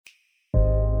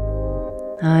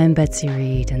I'm Betsy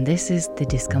Reed, and this is The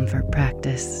Discomfort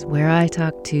Practice, where I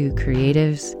talk to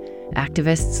creatives,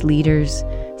 activists, leaders,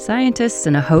 scientists,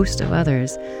 and a host of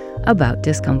others about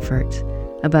discomfort,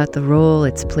 about the role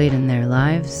it's played in their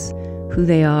lives, who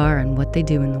they are and what they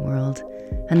do in the world,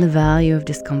 and the value of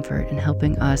discomfort in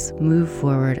helping us move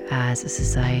forward as a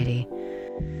society.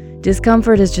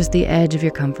 Discomfort is just the edge of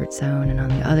your comfort zone, and on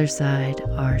the other side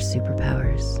are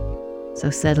superpowers. So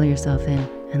settle yourself in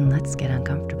and let's get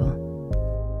uncomfortable.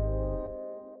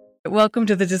 Welcome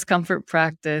to the Discomfort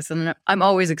Practice, and I'm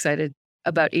always excited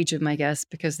about each of my guests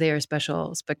because they are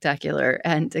special, spectacular,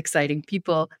 and exciting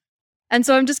people. And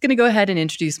so I'm just going to go ahead and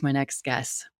introduce my next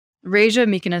guest. Rasia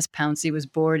Pouncey was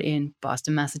born in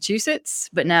Boston, Massachusetts,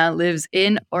 but now lives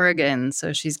in Oregon,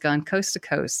 so she's gone coast to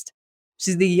coast.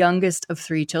 She's the youngest of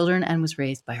 3 children and was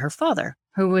raised by her father,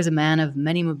 who was a man of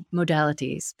many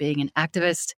modalities, being an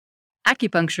activist,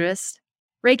 acupuncturist,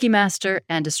 Reiki master,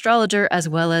 and astrologer, as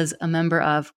well as a member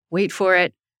of, wait for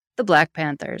it, the Black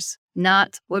Panthers.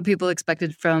 Not what people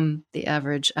expected from the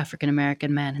average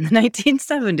African-American man in the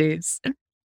 1970s.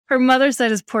 Her mother's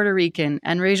side is Puerto Rican,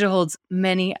 and Rasia holds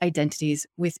many identities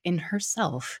within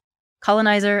herself.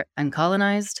 Colonizer and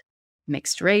colonized,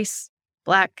 mixed race,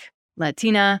 Black,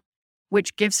 Latina,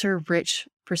 which gives her rich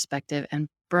perspective and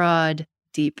broad,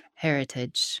 deep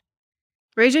heritage.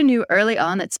 Rasia knew early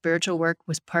on that spiritual work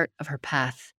was part of her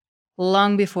path,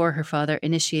 long before her father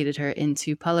initiated her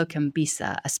into Palo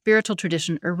Cambisa, a spiritual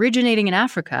tradition originating in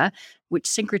Africa, which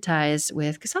syncretized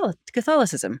with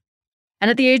Catholicism. And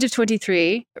at the age of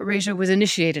 23, Rasia was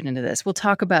initiated into this. We'll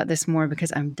talk about this more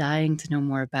because I'm dying to know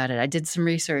more about it. I did some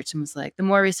research and was like, the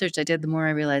more research I did, the more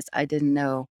I realized I didn't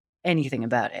know anything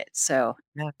about it. So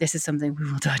this is something we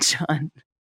will touch on.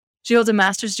 She holds a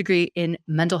master's degree in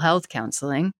mental health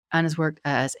counseling and has worked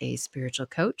as a spiritual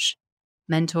coach,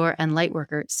 mentor, and light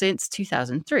worker since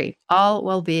 2003, all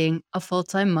while being a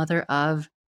full-time mother of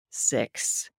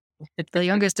 6. The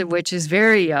youngest of which is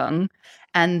very young,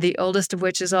 and the oldest of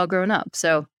which is all grown up.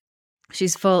 So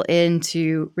she's full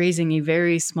into raising a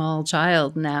very small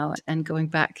child now and going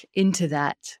back into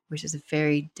that, which is a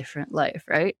very different life,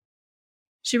 right?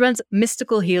 She runs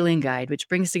Mystical Healing Guide, which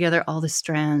brings together all the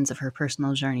strands of her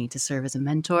personal journey to serve as a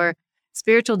mentor,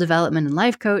 spiritual development and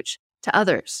life coach to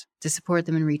others to support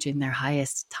them in reaching their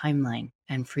highest timeline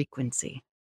and frequency.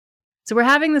 So we're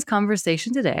having this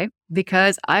conversation today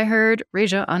because I heard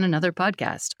Rasia on another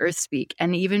podcast, Earth Speak,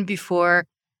 and even before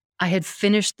I had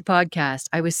finished the podcast,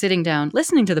 I was sitting down,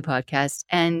 listening to the podcast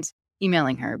and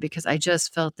emailing her because I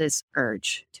just felt this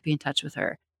urge to be in touch with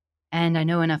her. And I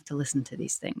know enough to listen to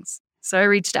these things. So I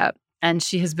reached out, and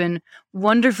she has been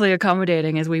wonderfully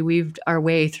accommodating as we weaved our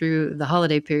way through the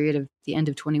holiday period of the end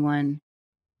of 21,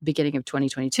 beginning of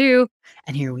 2022,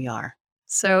 and here we are.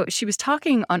 So she was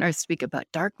talking on Earth Speak about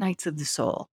dark nights of the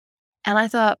soul. And I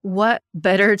thought, what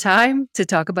better time to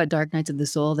talk about dark nights of the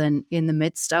soul than in the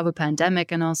midst of a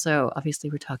pandemic? And also,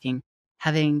 obviously, we're talking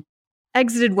having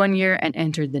exited one year and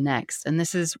entered the next. And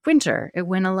this is winter,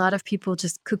 when a lot of people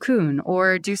just cocoon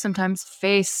or do sometimes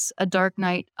face a dark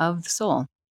night of the soul.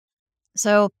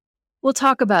 So we'll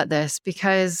talk about this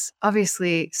because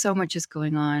obviously so much is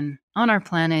going on our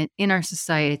planet, in our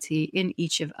society, in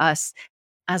each of us,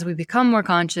 as we become more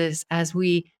conscious, as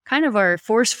we kind of are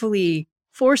forcibly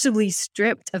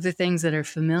stripped of the things that are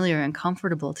familiar and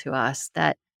comfortable to us,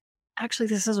 that actually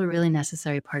this is a really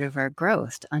necessary part of our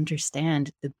growth to understand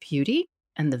the beauty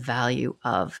and the value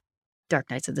of dark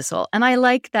nights of the soul. And I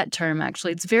like that term,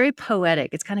 actually. It's very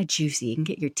poetic. It's kind of juicy. You can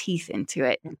get your teeth into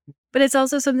it. But it's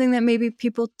also something that maybe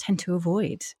people tend to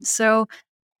avoid. So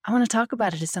I want to talk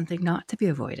about it as something not to be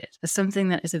avoided, as something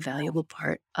that is a valuable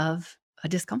part of a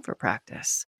discomfort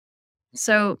practice.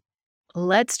 So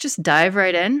let's just dive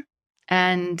right in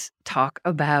and talk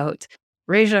about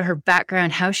Rasia, her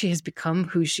background, how she has become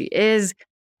who she is,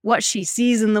 what she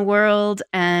sees in the world.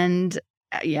 And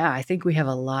I think we have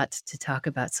a lot to talk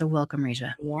about. So welcome,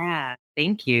 Rasia. Yeah,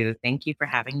 thank you. Thank you for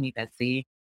having me, Betsy.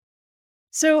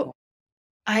 So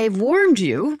I warned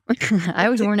you. I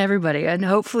always warn everybody, and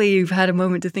hopefully you've had a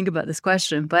moment to think about this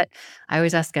question, but I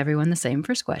always ask everyone the same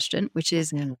first question, which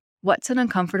is, what's an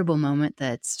uncomfortable moment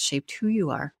that's shaped who you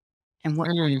are and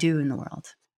what you do in the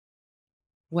world?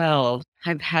 Well,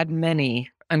 I've had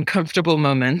many uncomfortable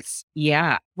moments.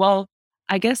 Yeah. Well,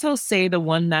 I guess I'll say the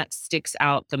one that sticks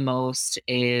out the most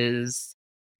is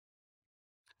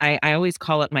I always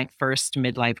call it my first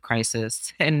midlife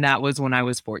crisis, and that was when I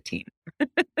was 14.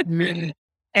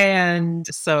 And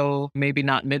so maybe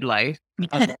not midlife.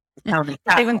 Counting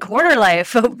Not even quarter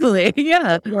life, hopefully.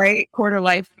 Yeah. right quarter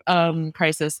life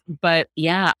crisis, but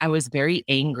yeah, I was very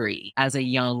angry as a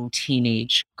young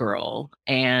teenage girl,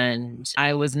 and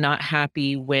I was not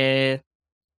happy with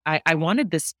I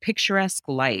wanted this picturesque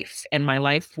life, and my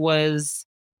life was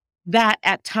that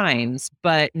at times,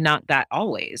 but not that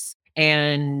always.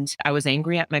 And I was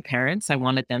angry at my parents. I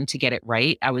wanted them to get it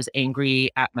right. I was angry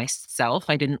at myself.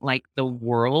 I didn't like the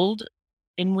world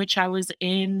in which I was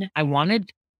in. I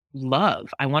wanted love.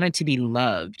 I wanted to be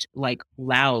loved, like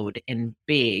loud and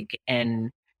big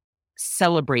and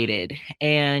celebrated.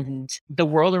 And the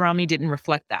world around me didn't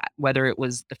reflect that, whether it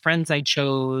was the friends I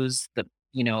chose, the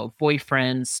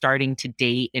boyfriends starting to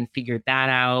date and figured that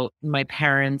out. My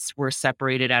parents were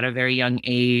separated at a very young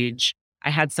age. I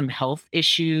had some health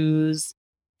issues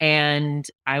and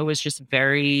I was just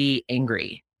very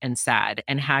angry and sad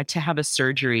and had to have a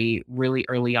surgery really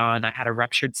early on. I had a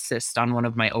ruptured cyst on one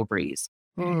of my ovaries.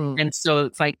 Ooh. And so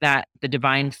it's like that, the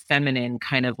divine feminine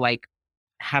kind of like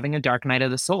having a dark night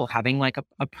of the soul, having like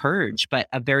a purge, but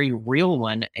a very real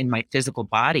one in my physical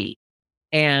body.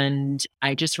 And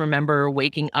I just remember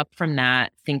waking up from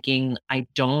that thinking, I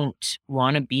don't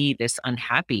want to be this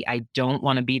unhappy. I don't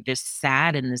want to be this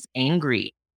sad and this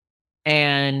angry.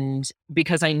 And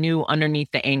because I knew underneath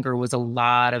the anger was a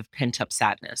lot of pent up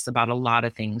sadness about a lot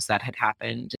of things that had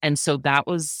happened. And so that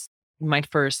was my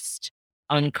first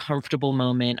uncomfortable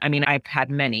moment. I mean, I've had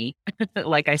many,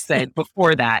 like I said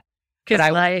before that, but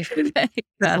Because life. was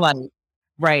Yeah. like,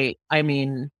 right. I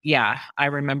mean, yeah, I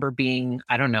remember being,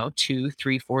 I don't know, 2,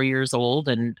 3, 4 years old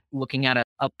and looking at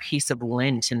a piece of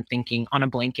lint and thinking on a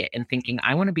blanket and thinking,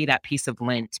 I want to be that piece of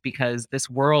lint because this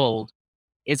world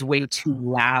is way too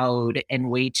loud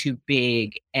and way too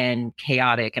big and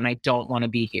chaotic, and I don't want to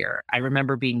be here. I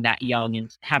remember being that young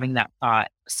and having that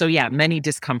thought. So, yeah, many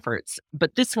discomforts.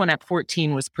 But this one at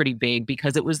 14 was pretty big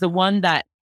because it was the one that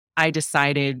I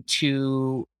decided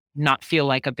to not feel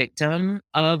like a victim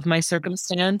of my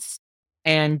circumstance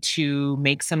and to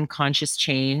make some conscious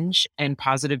change and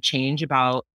positive change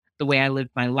about the way I lived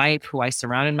my life, who I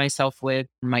surrounded myself with,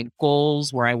 my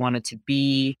goals, where I wanted to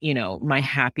be, my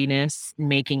happiness,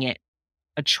 making it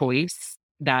a choice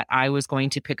that I was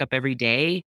going to pick up every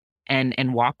day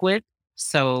and walk with.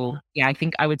 So, yeah, I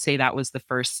think I would say that was the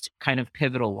first kind of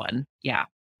pivotal one. Yeah.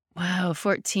 Wow,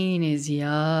 14 is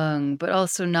young, but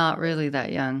also not really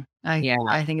that young. I Yeah.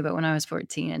 I think about when I was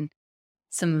 14 and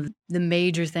some of the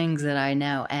major things that I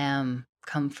now am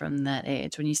come from that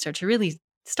age when you start to really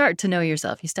start to know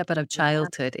yourself. You step out of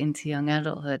childhood into young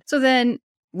adulthood. So then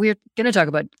we're going to talk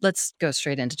about let's go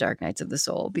straight into Dark Nights of the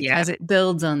Soul Yeah. because it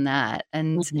builds on that.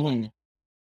 And Mhm.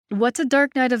 what's a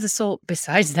dark night of the soul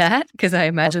besides that? Because I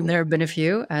imagine there have been a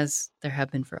few, as there have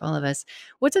been for all of us.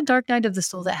 What's a dark night of the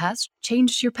soul that has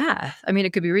changed your path? I mean,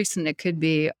 it could be recent, it could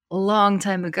be a long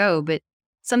time ago, but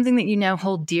something that you now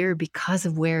hold dear because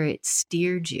of where it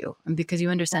steered you and because you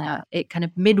understand how it kind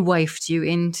of midwifed you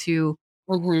into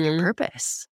your Mhm.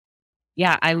 purpose.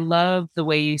 Yeah, I love the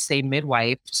way you say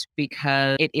midwifed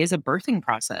because it is a birthing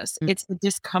process. Mm. It's the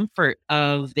discomfort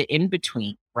of the in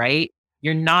between, right?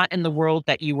 You're not in the world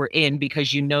that you were in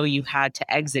because you know you had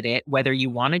to exit it, whether you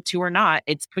wanted to or not.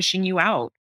 It's pushing you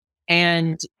out.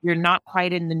 And you're not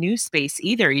quite in the new space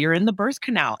either. You're in the birth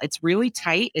canal. It's really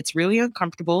tight. It's really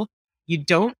uncomfortable. You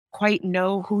don't quite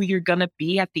know who you're going to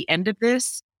be at the end of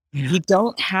this. Yeah. You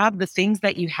don't have the things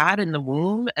that you had in the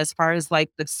womb as far as like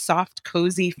the soft,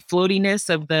 cozy floatiness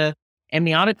of the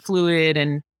amniotic fluid.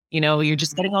 And, you're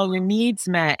just getting all your needs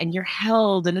met and you're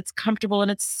held and it's comfortable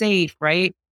and it's safe,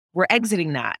 right? We're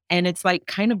exiting that. And it's like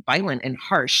kind of violent and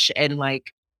harsh and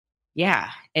like, yeah,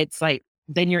 it's like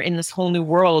then you're in this whole new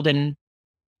world and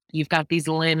you've got these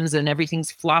limbs and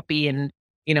everything's floppy and,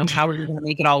 how are you going to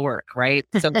make it all work? Right.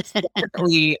 So it's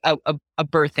definitely a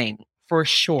birthing for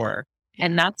sure.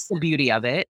 And Yeah. that's the beauty of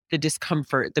it. The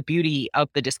discomfort, the beauty of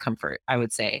the discomfort, I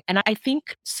would say. And I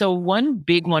think so. One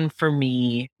big one for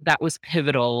me that was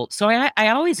pivotal. So I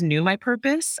always knew my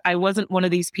purpose. I wasn't one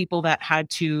of these people that had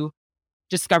to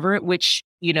discover it, which,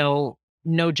 no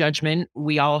judgment.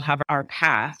 We all have our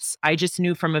paths. I just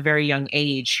knew from a very young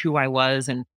age who I was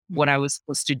and what I was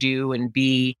supposed to do and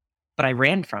be, but I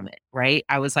ran from it, right?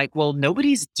 I was like, well,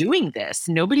 nobody's doing this.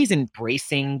 Nobody's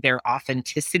embracing their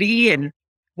authenticity. And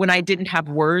when I didn't have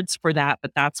words for that,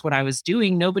 but that's what I was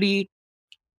doing,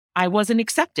 I wasn't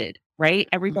accepted, right?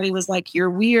 Everybody was like, "You're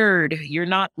weird. You're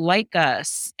not like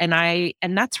us." And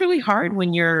that's really hard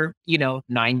when you're,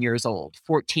 9 years old,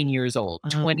 14 years old, Oh,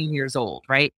 20 years old,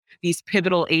 right? These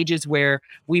pivotal ages where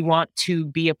we want to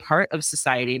be a part of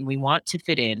society and we want to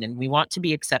fit in and we want to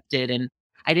be accepted. And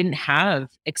I didn't have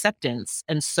acceptance.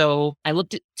 And so I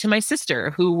looked to my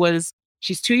sister,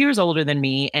 she's 2 years older than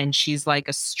me, and she's like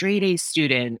a straight A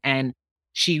student. And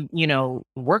she,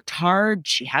 worked hard.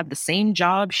 She had the same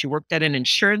job. She worked at an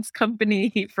insurance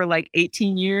company for like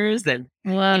 18 years. And,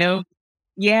 you know, Wow.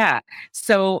 yeah.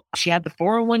 So she had the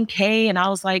 401k, and I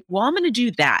was like, well, I'm going to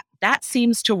do that. That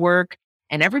seems to work.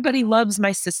 And everybody loves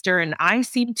my sister. And I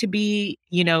seem to be,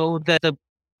 the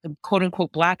quote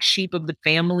unquote black sheep of the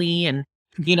family. And,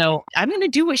 I'm going to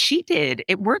do what she did.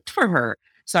 It worked for her.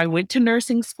 So I went to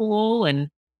nursing school and,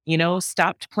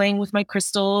 stopped playing with my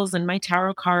crystals and my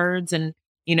tarot cards and,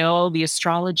 the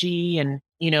astrology and,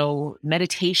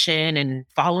 meditation and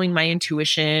following my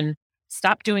intuition.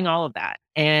 Stopped doing all of that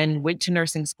and went to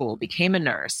nursing school, became a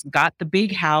nurse, got the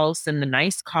big house and the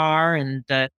nice car and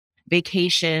the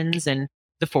vacations and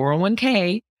the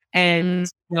 401k, and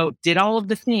Mm. did all of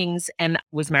the things, and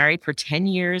was married for 10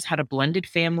 years, had a blended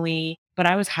family, but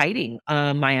I was hiding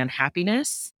my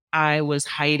unhappiness. I was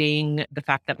hiding the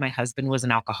fact that my husband was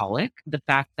an alcoholic, the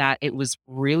fact that it was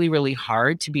really, really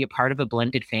hard to be a part of a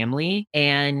blended family.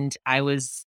 And I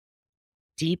was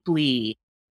deeply,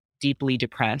 deeply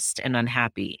depressed and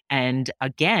unhappy. And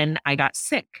again, I got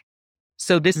sick.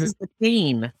 So this Mm. is the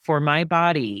theme for my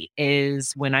body,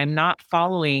 is when I'm not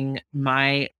following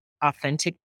my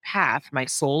authentic path, my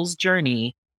soul's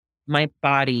journey, my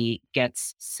body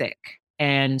gets sick.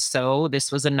 And so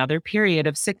this was another period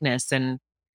of sickness. And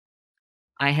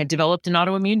I had developed an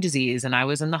autoimmune disease, and I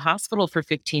was in the hospital for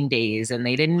 15 days, and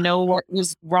they didn't know what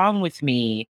was wrong with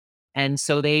me. And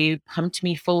so they pumped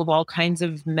me full of all kinds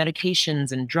of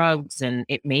medications and drugs, and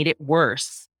it made it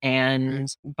worse. Mm.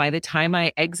 And by the time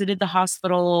I exited the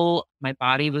hospital, my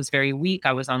body was very weak.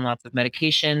 I was on lots of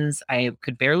medications. I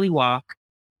could barely walk,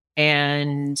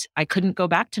 and I couldn't go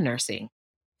back to nursing.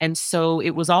 And so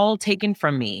it was all taken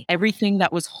from me. Everything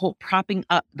that was propping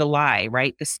up the lie,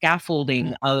 right? The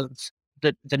scaffolding of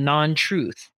the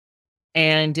non-truth,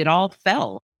 and it all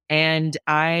fell. And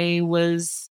I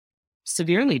was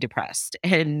severely depressed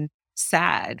and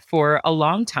sad for a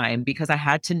long time because I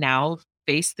had to now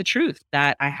face the truth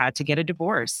that I had to get a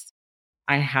divorce.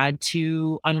 I had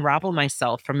to unravel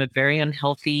myself from a very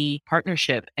unhealthy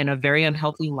partnership and a very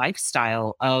unhealthy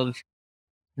lifestyle of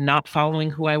not following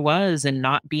who I was and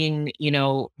not being,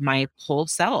 my whole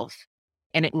self.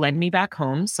 And it led me back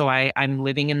home. So I'm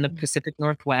living in the Mm. Pacific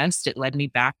Northwest. It led me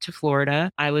back to Florida.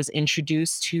 I was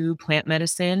introduced to plant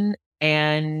medicine,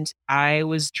 and I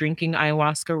was drinking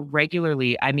ayahuasca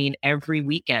regularly. I mean, every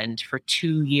weekend for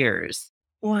 2 years.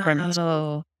 From,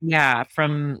 Wow. yeah,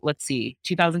 from, let's see,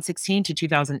 2016 to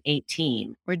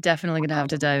 2018. We're definitely gonna have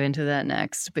to Um, dive into that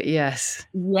next, but yes.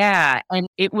 yeah. And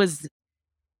it was,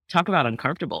 talk about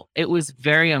uncomfortable. It was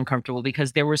very uncomfortable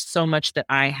because there was so much that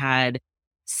I had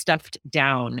stuffed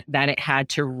down that it had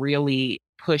to really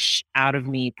push out of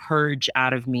me, purge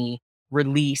out of me,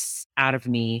 release out of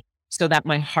me so that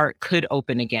my heart could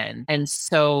open again. And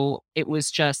so it was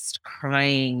just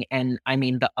crying. And I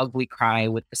mean, the ugly cry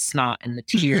with the snot and the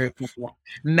tears, and the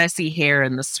messy hair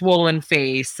and the swollen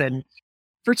face. And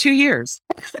for 2 years,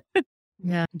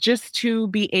 Yeah. just to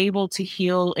be able to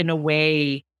heal in a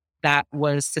way that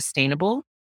was sustainable,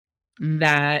 Mm.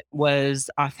 that was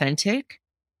authentic,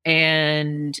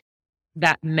 and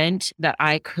that meant that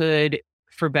I could,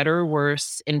 for better or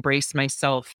worse, embrace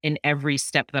myself in every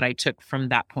step that I took from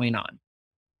that point on.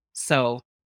 So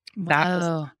that was a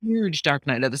Wow. huge dark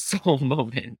night of the soul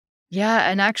moment. Yeah,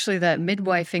 and actually that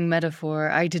midwifing metaphor,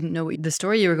 I didn't know what the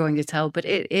story you were going to tell, but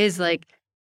it is like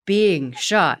being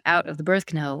shot out of the birth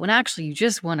canal when actually you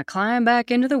just wanna climb back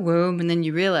into the womb, and then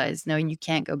you realize, no, you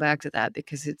can't go back to that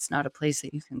because it's not a place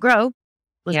that you can grow,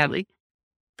 Yeah. literally.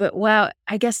 But wow,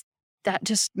 I guess that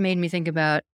just made me think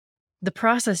about the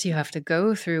process you have to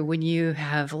go through when you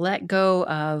have let go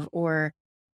of or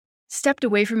stepped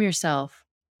away from yourself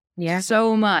Yeah.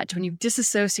 so much, when you've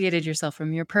disassociated yourself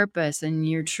from your purpose and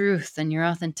your truth and your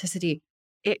authenticity.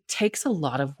 It takes a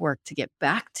lot of work to get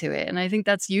back to it. And I think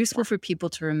that's useful for people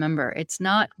to remember. It's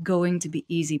not going to be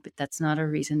easy, but that's not a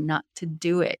reason not to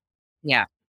do it. Yeah.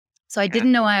 So I Yeah.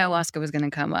 didn't know ayahuasca was going to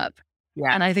come up.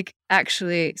 Yeah. And I think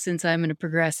actually, since I'm in a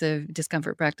progressive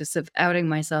discomfort practice of outing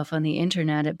myself on the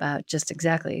internet about just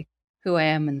exactly who I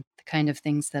am and the kind of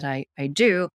things that I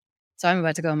do. So I'm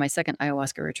about to go on my second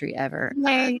ayahuasca retreat ever.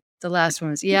 Yay. The last one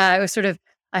was, yeah, it was sort of,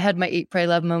 I had my eat, pray,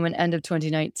 love moment end of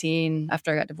 2019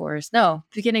 after I got divorced. No,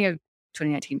 beginning of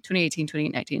 2018,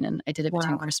 2019. And I did it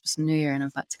between Wow. Christmas and New Year. And I'm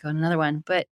about to go on another one.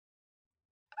 But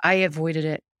I avoided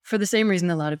it for the same reason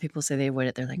a lot of people say they avoid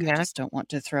it. They're like, I Yeah. just don't want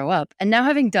to throw up. And now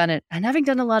having done it and having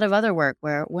done a lot of other work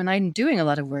where when I'm doing a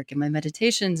lot of work in my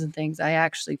meditations and things, I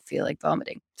actually feel like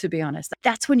vomiting, to be honest.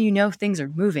 That's when you know things are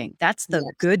moving. That's the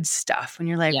Yes. good stuff. When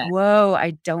you're like, Yes. whoa,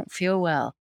 I don't feel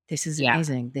well. This is Yeah.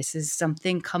 amazing. This is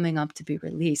something coming up to be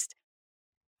released.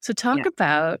 So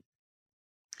Yeah.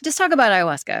 just talk about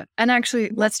ayahuasca. And actually,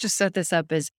 Yeah. let's just set this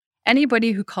up as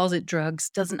anybody who calls it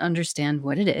drugs doesn't understand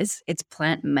what it is. It's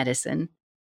plant medicine.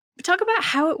 But talk about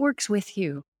how it works with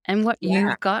you and what Yeah.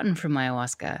 you've gotten from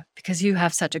ayahuasca because you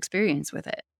have such experience with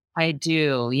it. I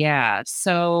do. Yeah.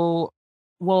 So,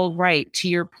 well, right. To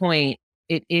your point,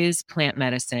 it is plant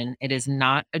medicine. It is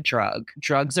not a drug.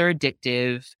 Drugs are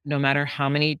addictive. No matter how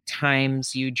many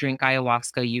times you drink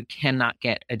ayahuasca, you cannot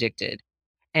get addicted.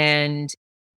 And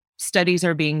studies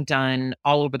are being done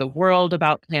all over the world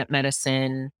about plant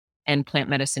medicine and plant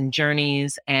medicine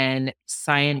journeys. And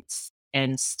science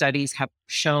and studies have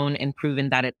shown and proven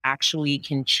that it actually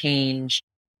can change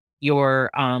your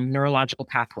neurological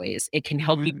pathways. It can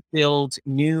help Mhm. you build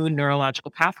new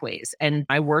neurological pathways. And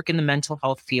I work in the mental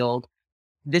health field.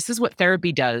 This is what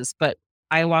therapy does, but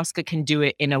ayahuasca can do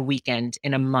it in a weekend,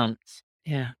 in a month,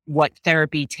 Yeah. what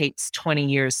therapy takes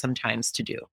 20 years sometimes to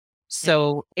do. Yeah.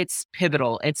 So it's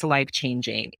pivotal, it's life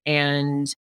changing.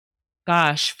 And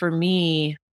gosh, for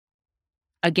me,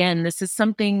 again, this is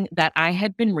something that I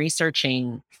had been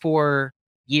researching for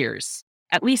years,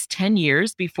 at least 10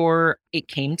 years before it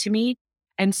came to me.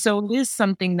 And so it is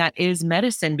something that is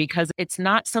medicine because it's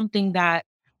not something that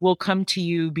will come to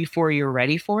you before you're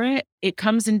ready for it. It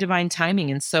comes in divine timing.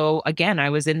 And so, again, I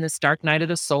was in this dark night of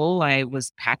the soul. I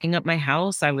was packing up my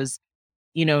house. I was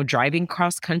driving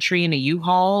cross country in a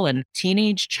U-Haul and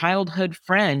teenage childhood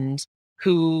friend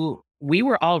who we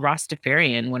were all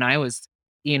Rastafarian when I was,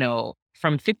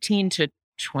 from 15 to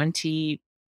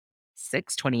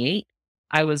 26, 28.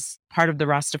 I was part of the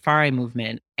Rastafari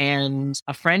movement. And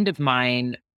a friend of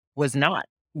mine was not.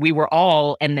 We were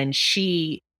all, and then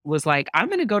she was like, I'm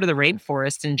going to go to the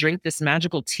rainforest and drink this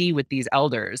magical tea with these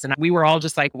elders. And we were all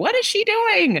just like, what is she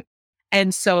doing?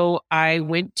 And so I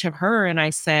went to her and I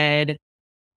said,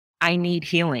 I need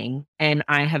healing. And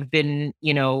I have been,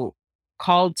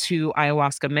 called to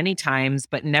ayahuasca many times,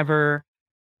 but never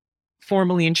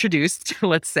formally introduced,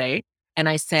 let's say. And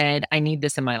I said, I need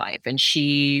this in my life. And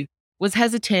she was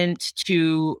hesitant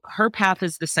to, her path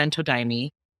is the Sento Daime,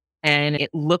 and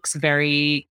it looks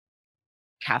very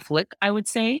Catholic, I would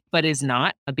say, but is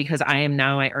not because I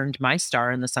earned my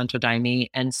star in the Santo Daime.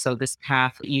 And so this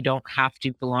path, you don't have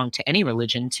to belong to any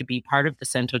religion to be part of the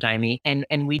Santo Daime.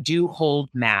 And we do hold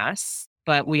mass,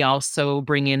 but we also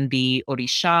bring in the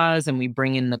orishas and we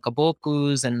bring in the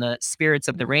kabokus and the spirits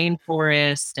of the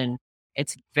rainforest. And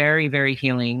it's very, very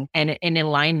healing and in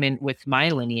alignment with my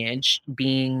lineage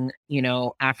being,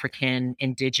 African,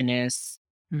 indigenous,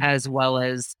 Mm. as well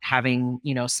as having,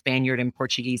 Spaniard and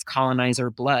Portuguese colonizer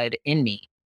blood in me.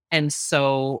 And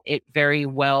so it very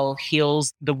well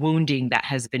heals the wounding that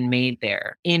has been made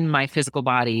there in my physical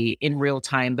body in real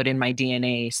time, but in my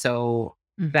DNA. So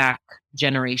Mm. back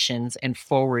generations and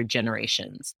forward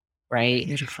generations. Right.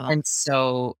 Beautiful. And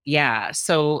so, yeah,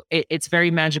 so it's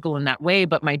very magical in that way.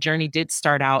 But my journey did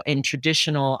start out in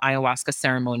traditional ayahuasca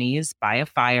ceremonies by a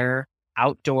fire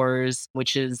outdoors,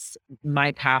 which is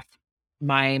my path.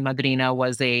 My madrina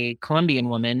was a Colombian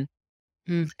woman.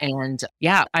 Mm. And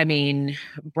yeah, I mean,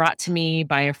 brought to me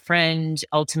by a friend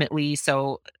ultimately.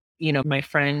 So, my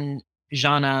friend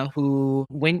Jana, who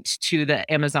went to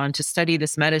the Amazon to study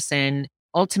this medicine,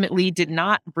 ultimately did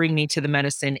not bring me to the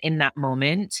medicine in that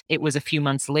moment. It was a few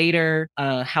months later.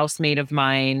 A housemate of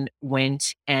mine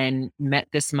went and met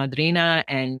this madrina,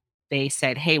 and they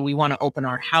said, hey, we want to open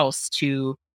our house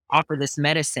to offer this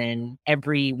medicine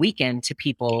every weekend to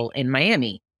people in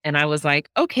Miami. And I was like,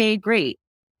 okay, great.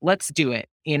 Let's do it.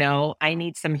 I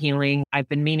need some healing. I've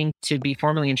been meaning to be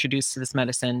formally introduced to this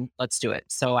medicine. Let's do it.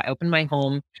 So I opened my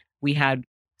home. We had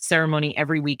ceremony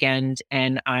every weekend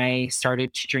and I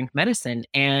started to drink medicine.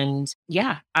 And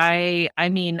yeah, I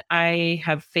mean, I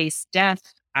have faced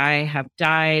death. I have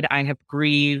died. I have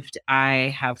grieved.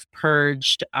 I have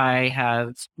purged. I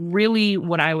have really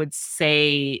what I would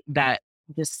say that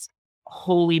this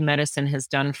holy medicine has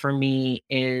done for me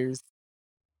is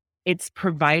it's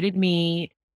provided me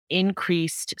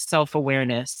increased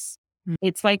self-awareness. Mm.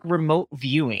 It's like remote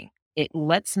viewing. It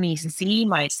lets me see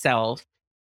myself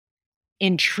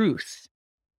in truth,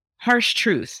 harsh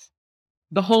truth,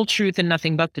 the whole truth and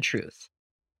nothing but the truth,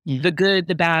 Yeah. the good,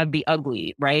 the bad, the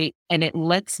ugly, right? And it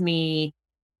lets me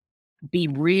be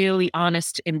really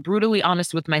honest and brutally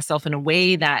honest with myself in a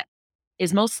way that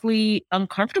is mostly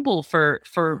uncomfortable for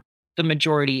the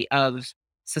majority of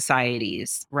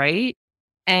societies, right?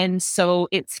 And so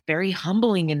it's very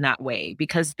humbling in that way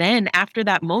because then after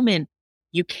that moment,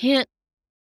 you can't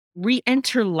re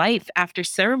enter life after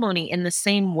ceremony in the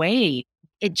same way.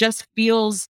 It just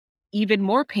feels even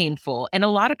more painful. And a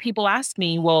lot of people ask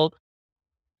me, well,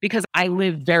 because I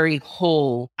live very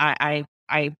whole, I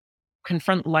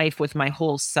confront life with my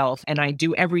whole self and I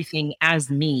do everything as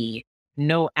me,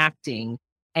 no acting.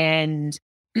 And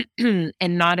and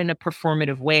not in a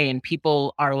performative way. And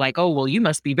people are like, oh, well, you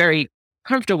must be very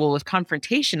comfortable with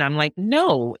confrontation. I'm like,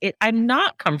 no, I'm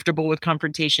not comfortable with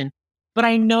confrontation, but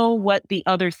I know what the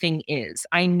other thing is.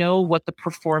 I know what the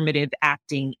performative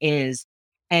acting is.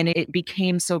 And it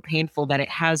became so painful that it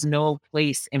has no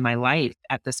place in my life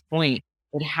at this point.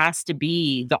 It has to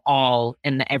be the all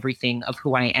and the everything of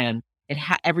who I am.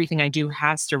 Everything I do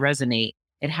has to resonate.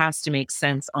 It has to make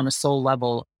sense on a soul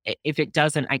level. If it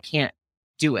doesn't, I can't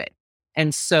do it.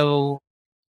 And so,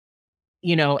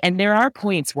 and there are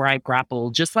points where I grapple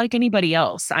just like anybody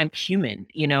else. I'm human,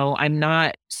 I'm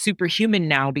not superhuman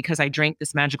now because I drank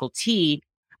this magical tea.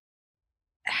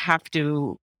 Have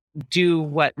to do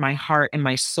what my heart and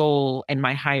my soul and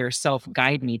my higher self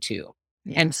guide me to.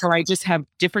 And Yes. so I just have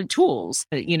different tools,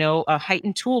 a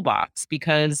heightened toolbox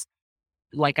because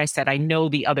like I said, I know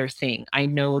the other thing. I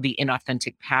know the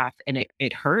inauthentic path and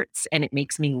it hurts and it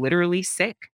makes me literally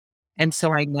sick. And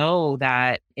so I know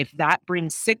that if that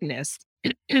brings sickness,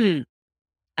 I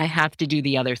have to do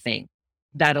the other thing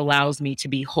that allows me to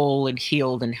be whole and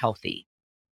healed and healthy.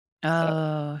 So,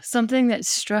 Oh, something that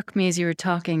struck me as you were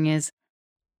talking is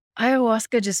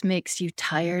ayahuasca just makes you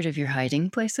tired of your hiding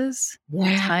places and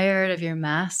yeah, tired of your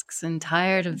masks and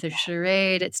tired of the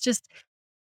charade. It's just,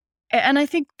 and I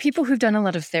think people who've done a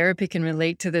lot of therapy can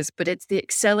relate to this, but it's the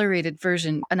accelerated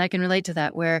version. And I can relate to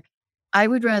that where I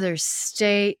would rather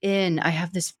stay in. I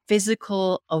have this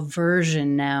physical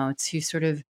aversion now to sort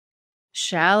of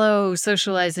shallow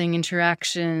socializing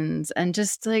interactions and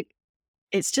just like,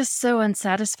 it's just so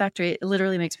unsatisfactory. It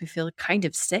literally makes me feel kind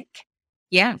of sick.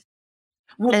 yeah.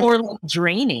 Well, And or like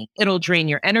draining. It'll drain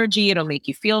your energy. It'll make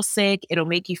you feel sick. It'll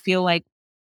make you feel like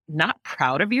not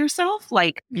proud of yourself.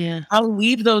 Like yeah. I'll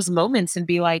leave those moments and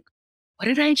be like, what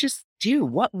did I just do?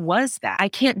 What was that? I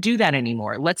can't do that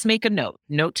anymore. Let's make a note.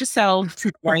 Note to self,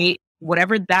 right?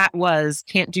 Whatever that was,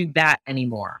 can't do that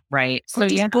anymore. Right. Or So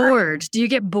yeah, just bored. Do you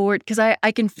get bored? Because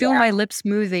I can feel yeah, my lips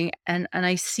moving and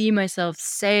I see myself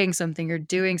saying something or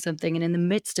doing something. And in the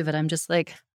midst of it, I'm just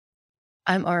like,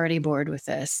 I'm already bored with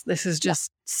this. This is yeah,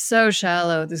 just so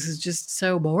shallow. This is just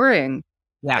so boring.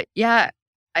 yeah, Yeah,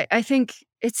 I think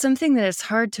it's something that is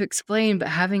hard to explain, but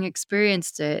having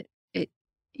experienced it,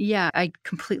 yeah, I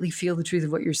completely feel the truth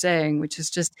of what you're saying, which is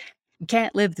just you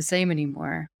can't live the same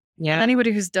anymore. yeah,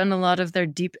 Anybody who's done a lot of their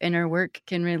deep inner work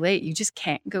can relate. You just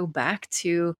can't go back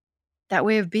to that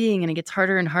way of being, and it gets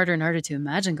harder and harder and harder to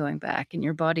imagine going back. And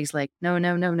your body's like, no,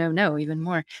 no, no, no, no, even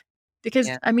more. Because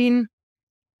yeah. I mean,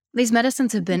 these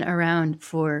medicines have been around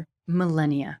for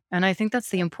millennia. And I think that's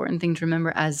the important thing to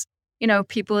remember as,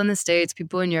 people in the States,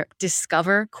 people in Europe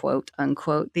discover, quote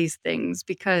unquote, these things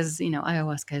because,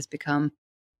 ayahuasca has become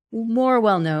more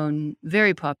well known,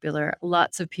 very popular.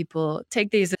 Lots of people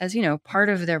take these as, part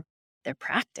of their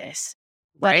practice.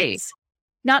 But Right. it's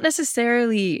not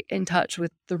necessarily in touch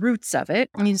with the roots of it.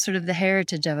 I mean, sort of the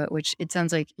heritage of it, which it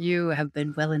sounds like you have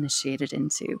been well initiated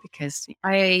into because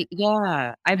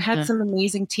Yeah, I've had uh, some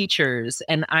amazing teachers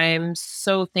and I'm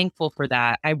so thankful for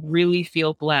that. I really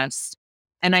feel blessed.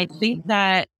 And I think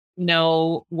that,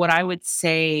 what I would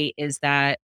say is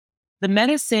that the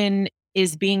medicine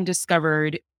is being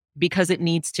discovered because it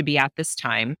needs to be at this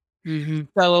time. mhm.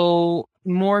 So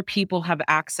more people have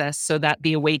access so that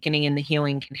the awakening and the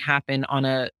healing can happen on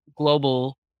a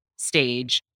global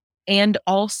stage. And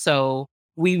also,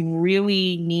 we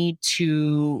really need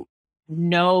to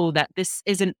know that this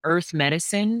is an earth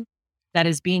medicine that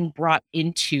is being brought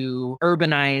into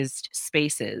urbanized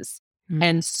spaces. Mm.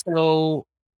 And so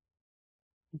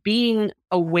being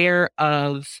aware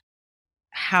of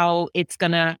how it's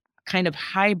going to kind of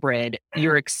hybrid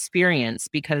your experience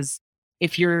because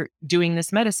if you're doing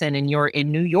this medicine and you're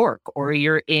in New York or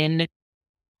you're in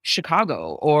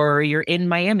Chicago or you're in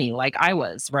Miami like I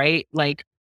was, right? Like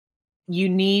you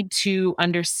need to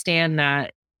understand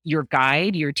that your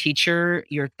guide, your teacher,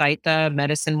 your Thaita,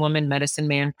 medicine woman, medicine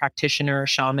man, practitioner,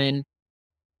 shaman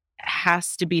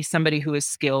has to be somebody who is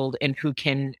skilled and who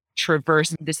can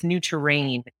traverse this new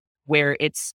terrain where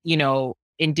it's,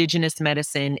 indigenous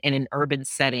medicine in an urban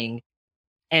setting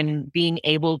and being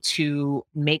able to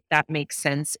make that make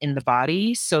sense in the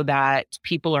body so that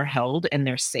people are held and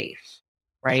they're safe.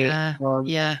 Right. Yeah, Well,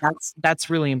 yeah. that's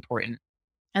really important.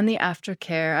 And the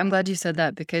aftercare. I'm glad you said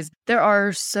that because there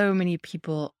are so many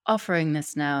people offering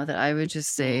this now that I would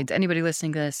just say Mm. to anybody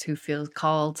listening to this who feels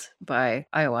called by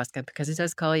ayahuasca, because it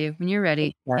does call you when you're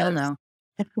ready, you'll Yes. know.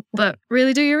 But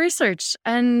really do your research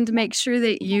and make sure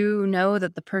that you know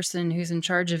that the person who's in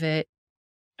charge of it,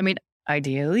 I mean,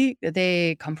 ideally,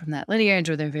 they come from that lineage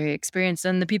or they're very experienced.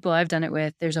 And the people I've done it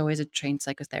with, there's always a trained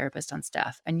psychotherapist on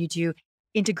staff. And you do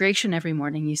integration every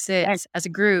morning. You Yes. sit as a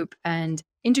group and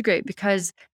integrate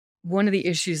because one of the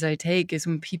issues I take is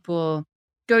when people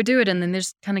go do it and then they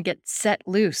just kind of get set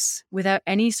loose without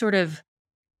any sort of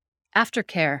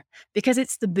aftercare because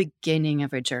it's the beginning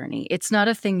of a journey. It's not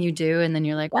a thing you do and then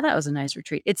you're like, well, that was a nice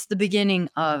retreat. It's the beginning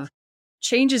of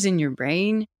changes in your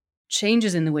brain,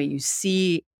 changes in the way you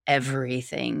see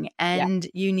everything. Yeah. And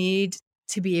you need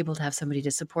to be able to have somebody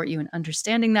to support you in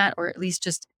understanding that, or at least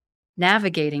just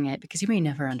navigating it because you may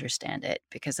never understand it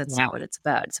because that's Yeah. not what it's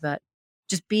about. It's about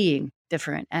just being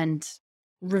different and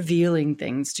revealing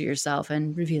things to yourself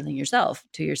and revealing yourself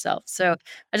to yourself. So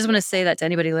I just want to say that to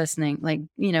anybody listening, like,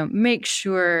 make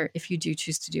sure if you do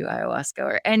choose to do ayahuasca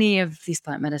or any of these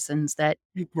plant medicines that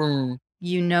Mhm.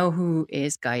 you know who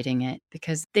is guiding it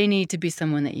because they need to be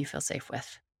someone that you feel safe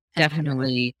with and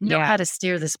Definitely. know Yeah. how to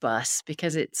steer this bus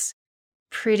because it's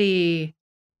pretty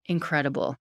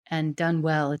incredible and done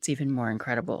well. It's even more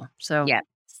incredible. So Yes.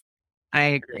 I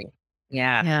agree.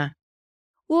 Yeah. yeah.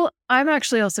 Well, I'm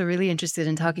actually also really interested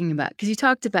in talking about because you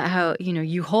talked about how,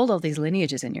 you hold all these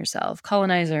lineages in yourself,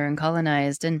 colonizer and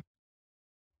colonized. And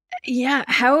yeah,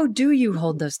 how do you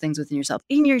hold those things within yourself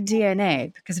in your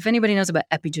DNA? Because if anybody knows about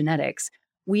epigenetics,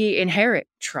 we inherit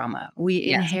trauma. We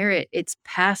Yes. inherit it's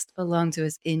passed along to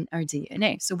us in our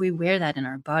DNA. So we wear that in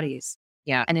our bodies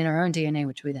Yeah. and in our own DNA,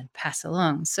 which we then pass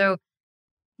along. So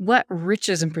what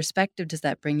riches and perspective does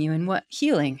that bring you? And what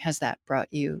healing has that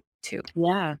brought you to?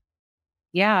 Yeah.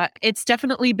 Yeah. It's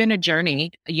definitely been a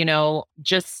journey,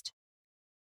 just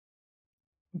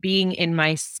being in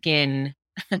my skin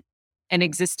and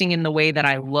existing in the way that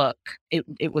I look,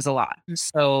 it was a lot.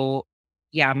 So,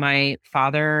 yeah, my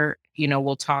father,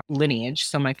 we'll talk lineage.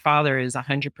 So my father is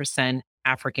 100%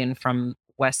 African from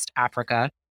West Africa.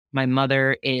 My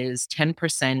mother is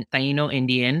 10% Taino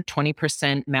Indian,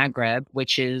 20% Maghreb,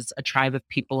 which is a tribe of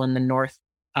people in the north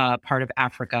part of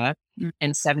Africa, Mm.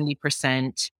 and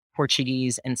 70%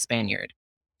 Portuguese and Spaniard.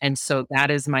 And so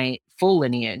that is my full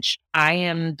lineage. I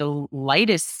am the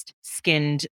lightest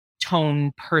skinned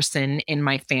tone person in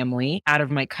my family. Out of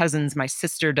my cousins, my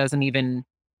sister doesn't even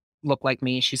look like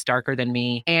me. She's darker than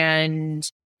me. And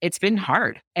it's been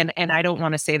hard. And I don't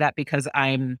want to say that because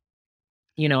I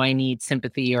need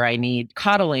sympathy or I need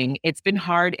coddling. It's been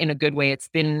hard in a good way. It's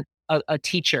been a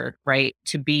teacher, right?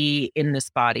 To be in this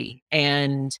body.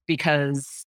 And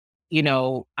because,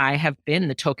 I have been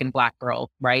the token Black girl,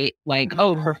 right? Like,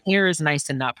 oh, her hair is nice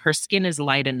enough. Her skin is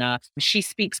light enough. She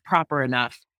speaks proper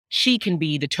enough. She can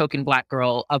be the token Black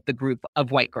girl of the group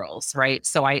of white girls, right?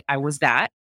 So I was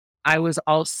that. I was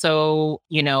also,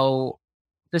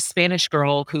 the Spanish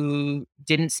girl who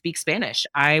didn't speak Spanish.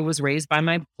 I was raised by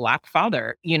my Black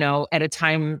father, at a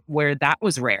time where that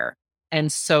was rare.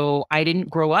 And so I didn't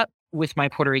grow up with my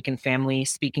Puerto Rican family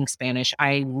speaking Spanish.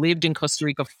 I lived in Costa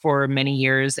Rica for many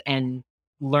years and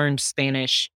learned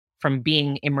Spanish from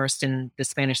being immersed in the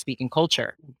Spanish speaking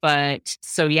culture. But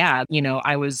so, yeah,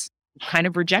 I was kind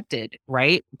of rejected,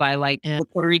 right? By like Yeah. the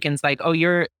Puerto Ricans, like, oh,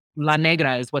 you're La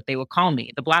Negra is what they would call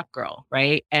me, the Black girl,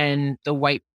 right? And the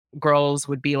white girls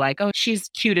would be like, oh, she's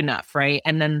cute enough, right?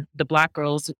 And then the Black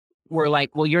girls were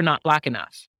like, well, you're not Black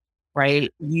enough, right?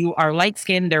 You are light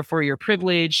skinned, therefore you're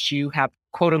privileged. You have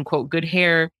quote unquote good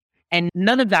hair. And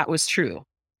none of that was true.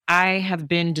 I have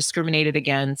been discriminated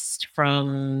against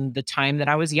from the time that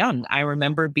I was young. I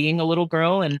remember being a little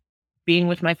girl and being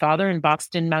with my father in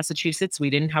Boston, Massachusetts. We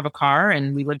didn't have a car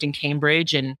and we lived in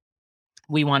Cambridge, and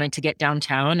we wanted to get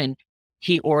downtown, and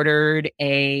he ordered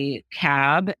a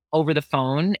cab over the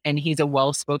phone, and he's a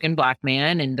well-spoken Black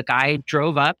man, and the guy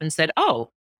drove up and said, oh,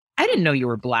 I didn't know you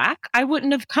were Black. I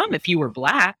wouldn't have come if you were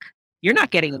Black. You're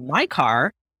not getting in my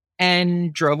car,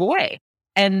 and drove away.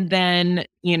 And then,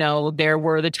 there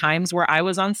were the times where I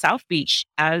was on South Beach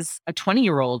as a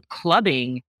 20-year-old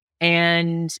clubbing,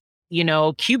 and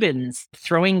Cubans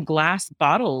throwing glass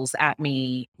bottles at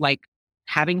me, like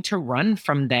having to run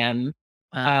from them,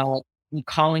 Wow. uh,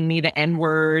 calling me the N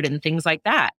word and things like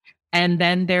that. And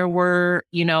then there were,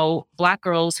 Black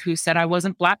girls who said I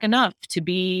wasn't Black enough to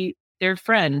be their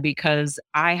friend because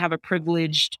I have a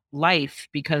privileged life.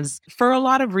 Because for a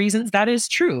lot of reasons, that is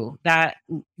true that,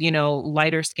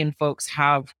 lighter skinned folks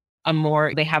have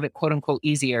they have it quote unquote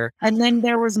easier. And then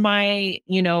there was my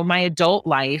adult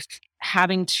life.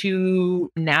 having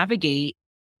to navigate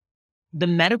the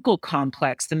medical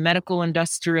complex, the medical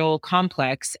industrial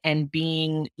complex, and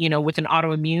being, with an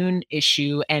autoimmune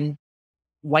issue and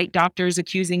white doctors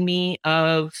accusing me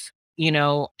of,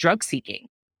 drug seeking.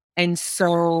 And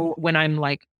so when I'm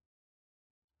like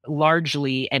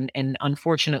largely and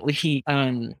unfortunately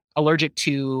allergic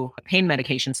to pain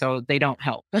medication, so they don't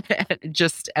help.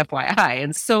 Just FYI.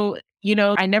 And so,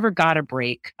 I never got a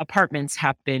break. Apartments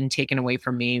have been taken away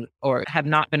from me or have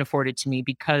not been afforded to me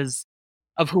because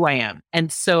of who I am.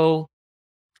 And so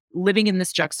living in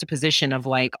this juxtaposition of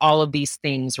like all of these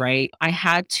things, right? I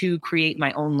had to create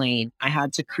my own lane. I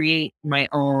had to create my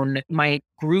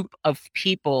group of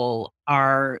people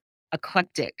are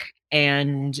eclectic,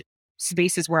 and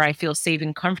spaces where I feel safe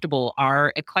and comfortable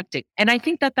are eclectic. And I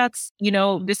think that that's,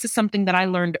 this is something that I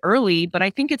learned early, but I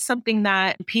think it's something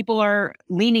that people are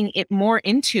leaning it more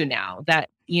into now that,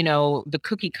 the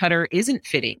cookie cutter isn't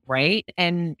fitting, right?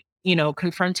 And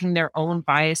confronting their own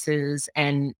biases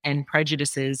and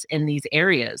prejudices in these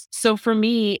areas. So for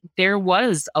me, there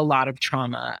was a lot of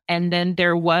trauma, and then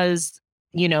there was,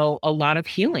 a lot of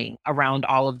healing around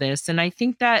all of this. And I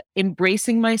think that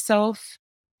embracing myself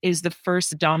is the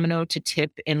first domino to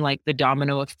tip in like the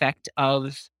domino effect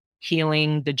of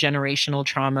healing the generational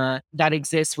trauma that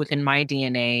exists within my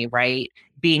DNA, right?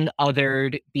 Being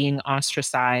othered, being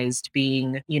ostracized,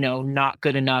 being, not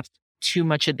good enough, too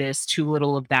much of this, too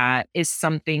little of that is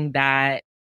something that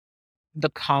the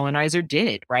colonizer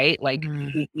did, right? Like,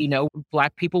 Mm.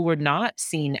 Black people were not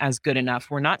seen as good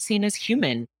enough, were not seen as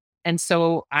human. And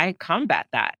so I combat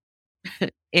that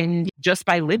in just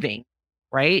by living,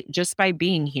 right? Just by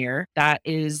being here. That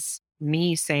is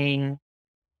me saying,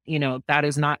 that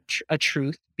is not a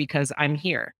truth because I'm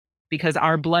here, because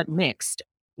our blood mixed.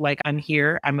 Like I'm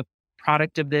here, I'm a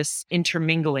product of this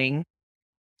intermingling,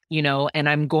 and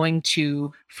I'm going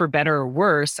to, for better or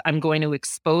worse, I'm going to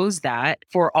expose that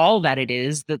for all that it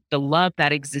is, the love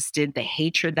that existed, the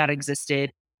hatred that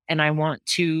existed. And I want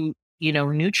to,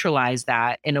 neutralize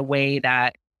that in a way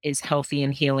that is healthy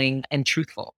and healing and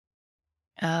truthful.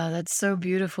 That's so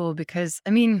beautiful because, I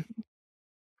mean,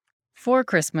 for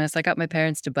Christmas, I got my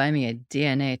parents to buy me a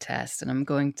DNA test, and I'm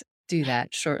going to do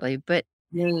that shortly. But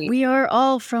Yay. we are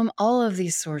all from all of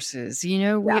these sources. We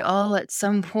Yeah. all at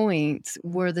some point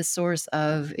were the source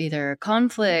of either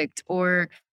conflict or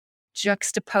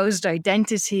juxtaposed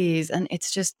identities. And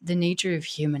it's just the nature of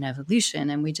human evolution.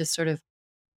 And we just sort of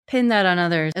pin that on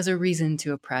others as a reason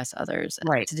to oppress others,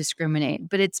 Right. to discriminate.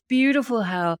 But it's beautiful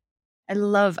how I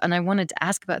love, and I wanted to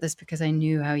ask about this because I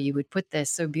knew how you would put this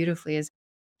so beautifully, is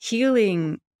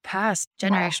healing past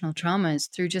generational traumas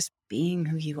through just being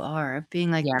who you are, of being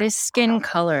like, Yeah. this skin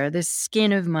color, this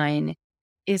skin of mine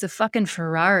is a fucking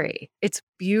Ferrari. It's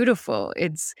beautiful.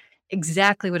 It's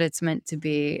exactly what it's meant to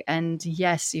be. And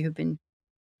yes, you have been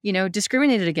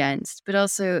discriminated against, but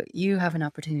also you have an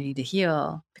opportunity to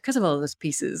heal because of all those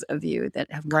pieces of you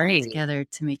that have come Right. together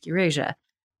to make Eurasia.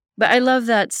 But I love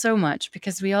that so much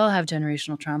because we all have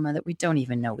generational trauma that we don't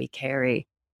even know we carry.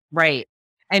 Right.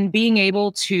 And being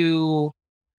able to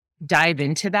dive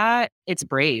into that, it's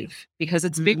brave because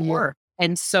it's big Mhm. work.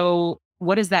 And so,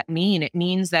 what does that mean? It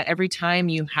means that every time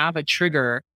you have a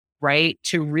trigger, right,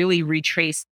 to really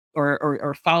retrace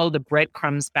or follow the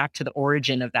breadcrumbs back to the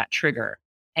origin of that trigger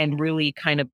and really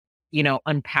kind of,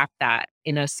 unpack that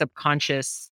in a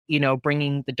subconscious,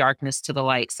 bringing the darkness to the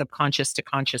light, subconscious to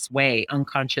conscious way,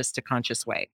 unconscious to conscious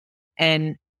way.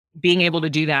 And being able to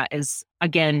do that is,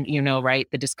 again, right,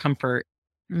 the discomfort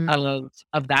Mm.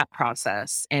 of that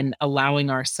process and allowing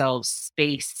ourselves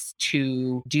space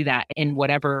to do that in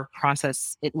whatever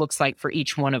process it looks like for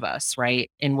each one of us,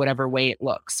 right? In whatever way it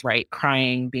looks, right?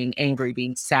 Crying, being angry,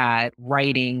 being sad,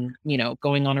 writing,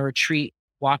 going on a retreat,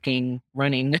 walking,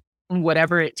 running,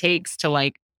 whatever it takes to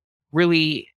like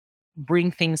really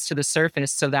bring things to the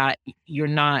surface so that you're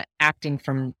not acting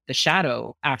from the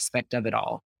shadow aspect of it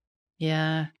all.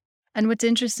 Yeah. And what's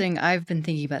interesting, I've been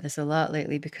thinking about this a lot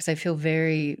lately because I feel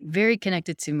very, very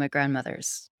connected to my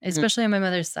grandmothers, Mm, especially on my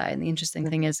mother's side. And the interesting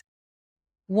thing is,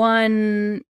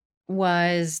 one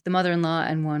was the mother in law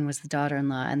and one was the daughter in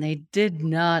law, and they did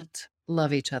not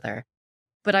love each other.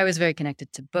 But I was very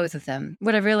connected to both of them.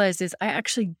 What I've realized is I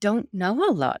actually don't know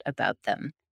a lot about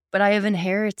them, but I have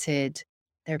inherited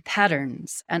their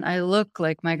patterns. And I look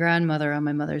like my grandmother on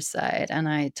my mother's side, and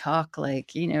I talk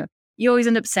like, you always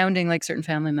end up sounding like certain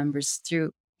family members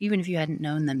through, even if you hadn't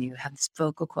known them, you have this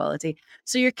vocal quality.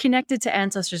 So you're connected to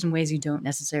ancestors in ways you don't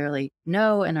necessarily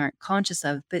know and aren't conscious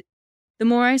of. But the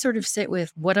more I sort of sit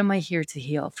with what am I here to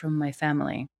heal from my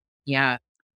family? yeah.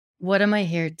 What am I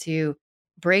here to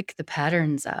break the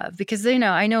patterns of, because,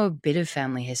 I know a bit of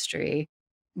family history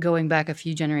going back a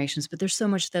few generations, but there's so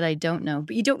much that I don't know.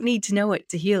 But you don't need to know it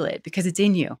to heal it because it's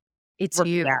in you. It's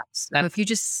you. Yes, So if you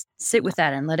just sit with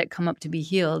that and let it come up to be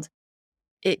healed,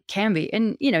 it can be.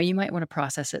 And, you might want to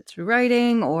process it through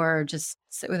writing or just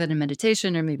sit with it in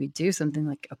meditation or maybe do something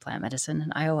like a plant medicine,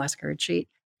 an ayahuasca retreat.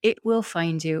 It will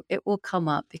find you. It will come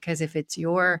up because if it's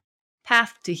your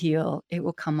path to heal, it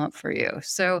will come up for you.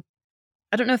 So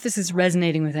I don't know if this is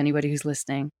resonating with anybody who's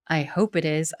listening. I hope it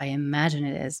is. I imagine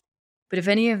it is. But if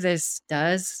any of this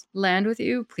does land with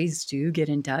you, please do get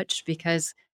in touch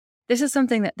because this is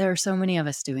something that there are so many of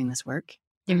us doing this work.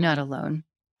 You're not alone.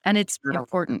 And it's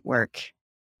important work,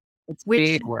 it's which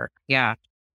big work. Yeah.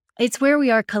 it's where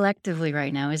we are collectively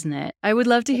right now, isn't it? I would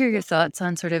love to hear your thoughts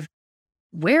on sort of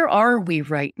where are we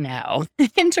right now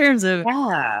in terms of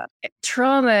Yeah.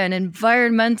 trauma and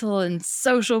environmental and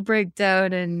social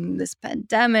breakdown and this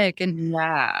pandemic, and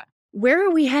Yeah. where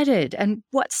are we headed and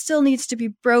what still needs to be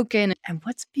broken and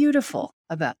what's beautiful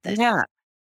about this? Yeah.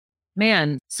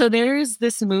 Man. So there's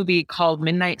this movie called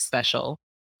Midnight Special,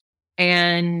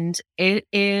 and it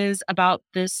is about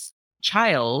this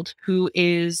child who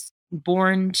is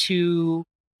born to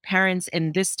parents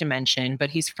in this dimension, but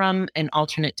he's from an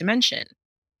alternate dimension.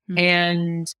 Mm.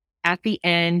 And at the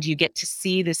end, you get to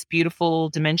see this beautiful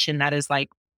dimension that is like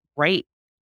right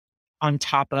on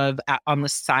top of, on the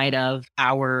side of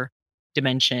our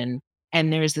dimension.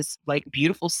 And there's this like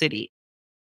beautiful city.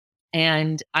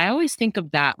 And I always think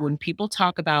of that when people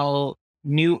talk about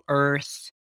new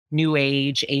earth, new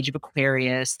age, age of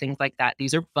Aquarius, things like that.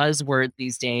 These are buzzwords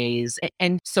these days.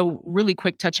 And so, really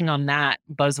quick, touching on that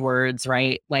buzzwords,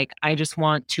 right? Like, I just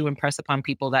want to impress upon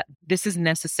people that this is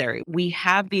necessary. We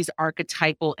have these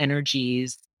archetypal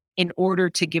energies in order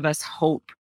to give us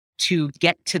hope to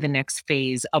get to the next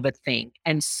phase of a thing.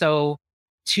 And so,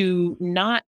 to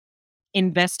not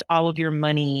invest all of your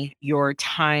money, your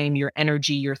time, your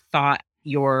energy, your thought,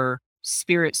 your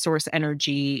spirit source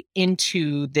energy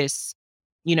into this,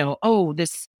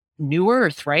 this new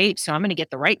earth, right? So I'm going to get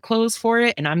the right clothes for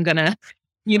it and I'm going to,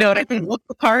 what I mean, look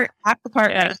the part, act the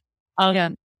part, Yeah.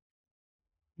 right?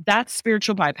 That's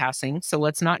spiritual bypassing. So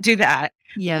let's not do that.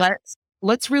 Yeah.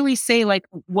 Let's really say like,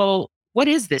 well, what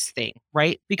is this thing,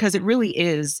 right? Because it really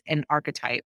is an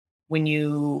archetype when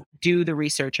you do the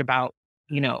research about,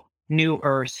 New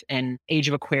Earth and Age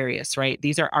of Aquarius, right?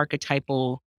 These are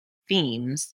archetypal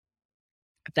themes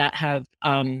that have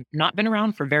not been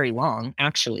around for very long,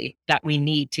 actually, that we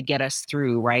need to get us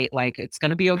through, right? Like it's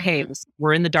going to be okay.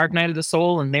 We're in the dark night of the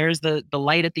soul, and there's the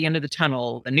light at the end of the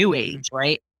tunnel, the new age,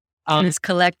 right? And this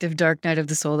collective dark night of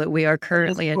the soul that we are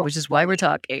currently in, which is why we're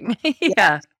talking.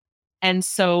 Yeah. And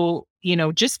so,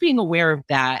 just being aware of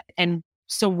that. And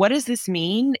so, what does this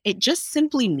mean? It just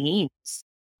simply means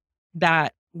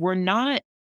that we're not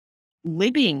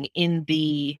living in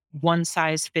the one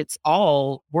size fits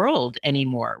all world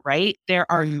anymore, right? There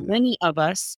are many of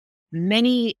us,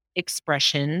 many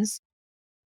expressions,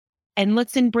 and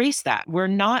let's embrace that. We're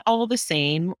not all the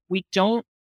same. We don't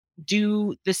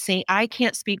do the same. I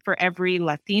can't speak for every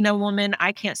Latina woman.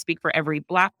 I can't speak for every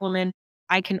Black woman.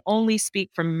 I can only speak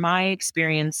from my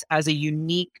experience as a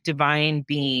unique divine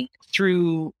being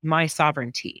through my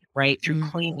sovereignty, right? Through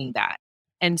claiming that.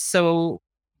 And so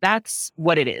that's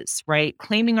what it is, right?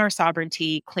 Claiming our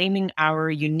sovereignty, claiming our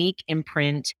unique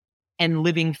imprint, and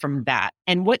living from that.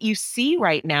 And what you see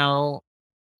right now,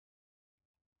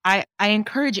 I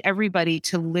encourage everybody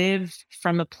to live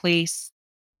from a place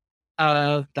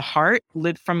of the heart,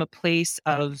 live from a place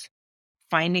of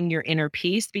finding your inner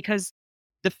peace, because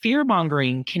the fear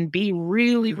mongering can be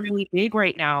really, really big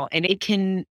right now. And it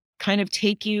can kind of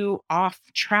take you off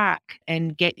track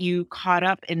and get you caught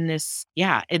up in this,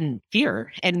 in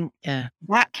fear. And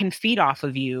that can feed off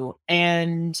of you.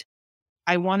 And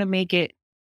I want to make it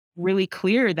really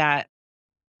clear that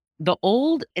the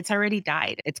old, it's already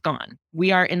died. It's gone.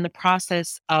 We are in the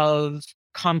process of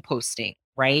composting,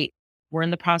 right? We're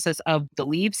in the process of the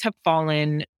leaves have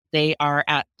fallen. They are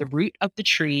at the root of the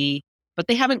tree, but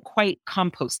they haven't quite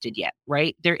composted yet,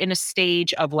 right? They're in a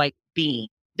stage of like being.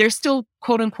 They're still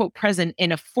quote unquote present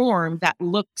in a form that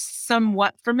looks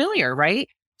somewhat familiar, right?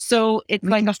 So it's We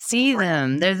like can see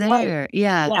them. They're there.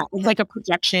 Yeah. Yeah, it's like a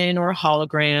projection or a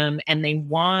hologram, and they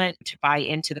want to buy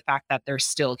into the fact that they're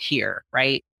still here,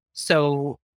 right?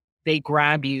 So they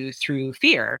grab you through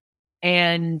fear.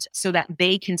 And so that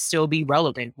they can still be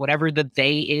relevant, whatever the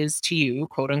they is to you,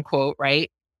 quote unquote, right?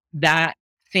 That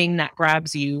thing that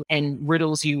grabs you and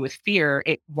riddles you with fear,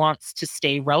 it wants to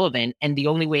stay relevant. And the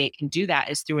only way it can do that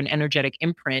is through an energetic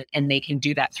imprint. And they can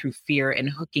do that through fear and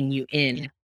hooking you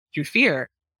in through fear.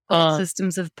 Old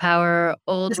systems of power,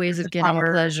 old ways systems of of getting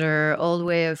power, pleasure, old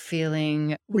way of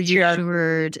feeling patriarchy,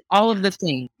 reassured, all of the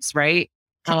things, right?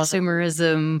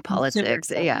 consumerism, politics.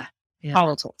 Consumerism, Yeah. Yeah.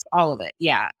 politics, all of it.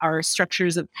 Yeah. Are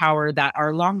structures of power that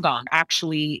are long gone.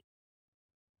 Actually,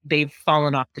 they've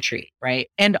fallen off the tree, right?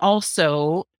 And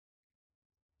also,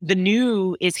 the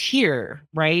new is here,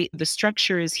 right? The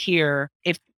structure is here.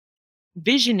 If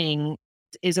visioning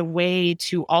is a way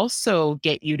to also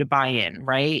get you to buy in,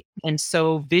 right? And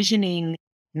so visioning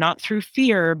not through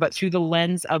fear, but through the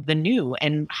lens of the new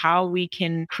and how we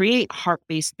can create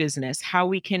heart-based business, how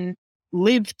we can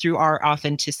live through our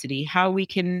authenticity, how we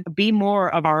can be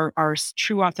more of our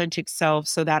true authentic selves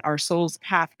so that our soul's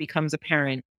path becomes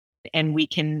apparent and we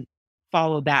can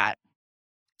follow that.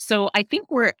 So I think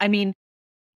I mean,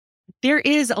 there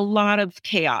is a lot of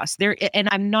chaos there, and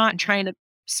I'm not trying to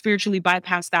spiritually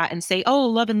bypass that and say, "Oh,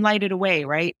 love and light it away,"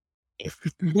 right?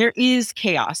 There is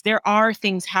chaos. There are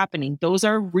things happening. Those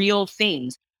are real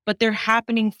things, but they're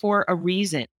happening for a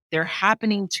reason. They're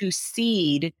happening to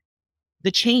seed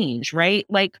the change, right?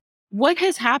 Like, what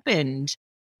has happened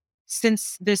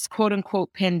since this quote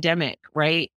unquote pandemic,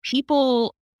 right?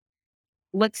 People,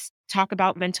 let's talk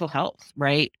about mental health,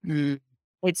 right? Mm.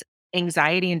 It's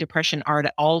anxiety and depression are at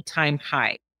an all-time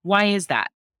high. Why is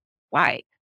that? Why?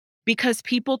 Because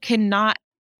people cannot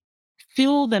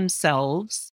fill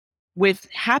themselves with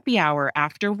happy hour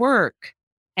after work.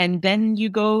 And then you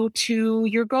go to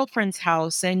your girlfriend's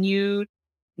house and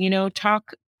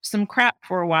talk some crap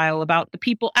for a while about the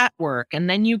people at work. And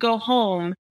then you go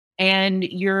home and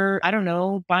you're, I don't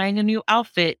know, buying a new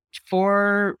outfit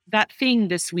for that thing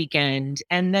this weekend.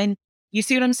 And then you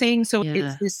see what I'm saying? So it's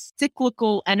Yeah. this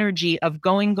cyclical energy of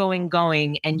going, going,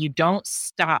 going, and you don't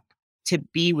stop to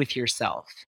be with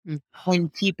yourself. Mm.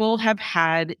 And people have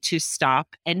had to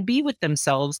stop and be with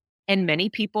themselves. And many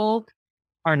people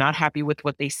are not happy with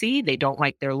what they see. They don't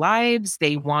like their lives.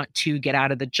 They want to get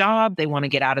out of the job. They want to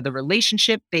get out of the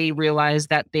relationship. They realize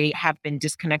that they have been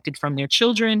disconnected from their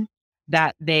children,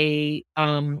 that they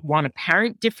want to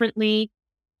parent differently.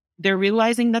 They're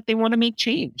realizing that they want to make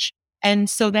change. And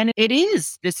so then it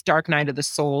is this dark night of the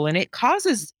soul and it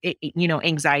causes,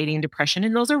 anxiety and depression.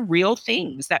 And those are real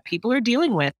things that people are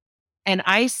dealing with. And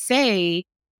I say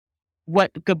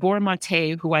what Gabor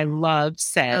Mate, who I love, Oh, I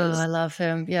says. love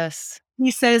him. Yes.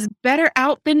 He says, better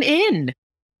out than in,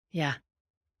 Yeah,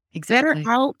 better exactly.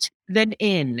 out than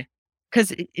in.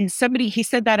 Because he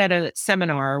said that at a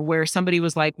seminar where somebody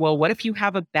was like, well, what if you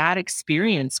have a bad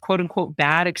experience, quote unquote,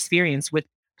 bad experience with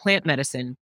plant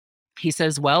medicine? He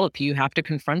says, well, if you have to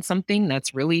confront something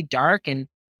that's really dark and,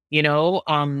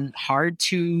 hard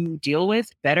to deal with,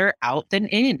 better out than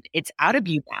in. It's out of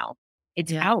you now.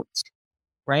 It's Yeah. out.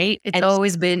 Right? It's And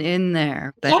always been in there.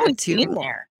 it's Better always been in to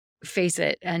there. face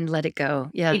it and let it go.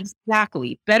 Yeah.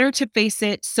 Exactly. Better to face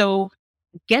it. So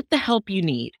get the help you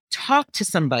need. Talk to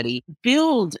somebody.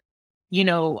 Build,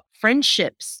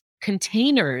 friendships,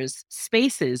 containers,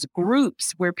 spaces,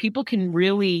 groups where people can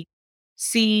really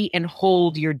see and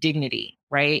hold your dignity,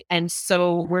 right? And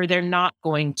so where they're not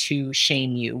going to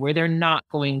shame you, where they're not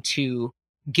going to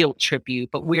guilt trip you,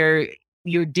 but where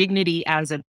your dignity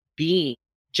as a being,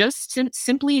 just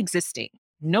simply existing,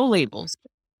 no labels,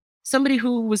 somebody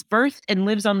who was birthed and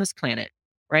lives on this planet,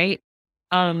 right?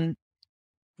 Um,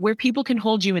 where people can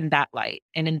hold you in that light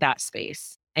and in that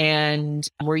space and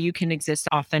where you can exist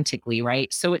authentically,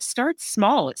 right? So it starts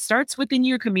small. It starts within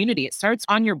your community. It starts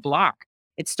on your block.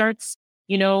 It starts,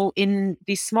 in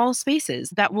these small spaces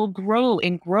that will grow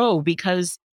and grow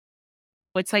because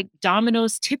it's like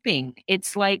dominoes tipping.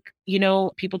 It's like,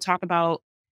 people talk about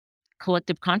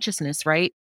collective consciousness,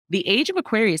 right? The age of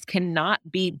Aquarius cannot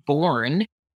be born,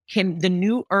 the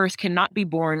new earth cannot be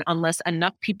born unless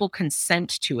enough people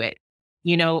consent to it.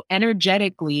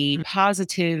 Energetically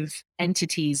positive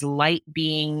entities, light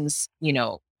beings,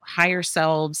 higher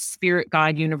selves, spirit,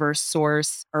 God, universe,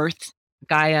 source, earth,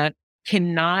 Gaia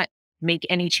cannot make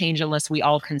any change unless we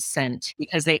all consent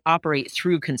because they operate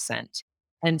through consent.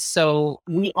 And so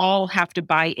we all have to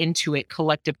buy into it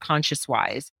collective conscious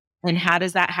wise. And how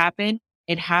does that happen?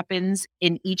 It happens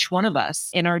in each one of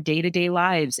us, in our day to day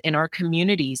lives, in our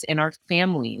communities, in our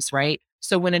families, right?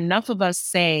 So when enough of us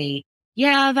say,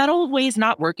 yeah, that old way is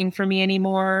not working for me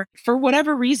anymore, for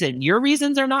whatever reason, your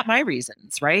reasons are not my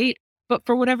reasons, right? But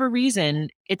for whatever reason,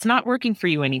 it's not working for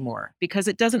you anymore because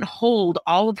it doesn't hold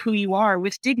all of who you are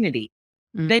with dignity.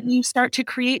 Then Mm. you start to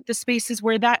create the spaces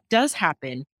where that does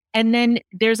happen. And then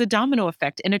there's a domino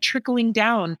effect and a trickling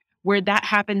down where that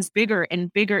happens bigger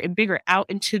and bigger and bigger out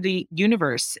into the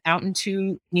universe, out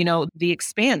into, the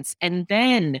expanse. And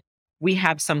then we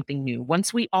have something new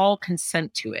once we all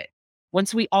consent to it.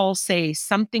 once we all say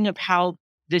something of how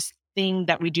this thing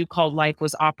that we do called life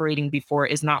was operating before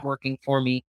is not working for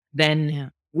me, then Yeah.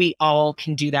 we all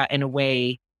can do that in a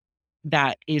way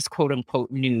that is quote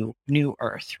unquote new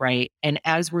earth, right? And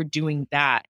as we're doing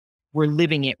that, we're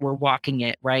living it, we're walking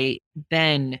it, right?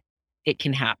 Then it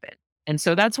can happen. And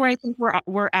so that's where I think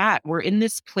we're at. We're in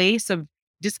this place of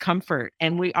discomfort,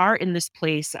 and we are in this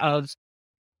place of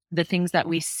the things that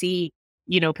we see,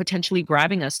 potentially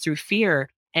grabbing us through fear.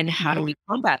 And how do Mhm. we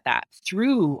combat that?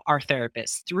 Through our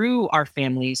therapists, through our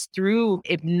families, through,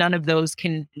 if none of those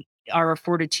are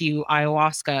afforded to you,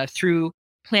 ayahuasca, through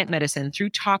plant medicine, through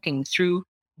talking, through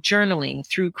journaling,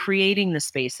 through creating the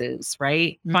spaces,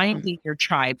 right? Mhm. Finding your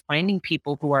tribe, finding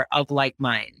people who are of like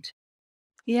mind.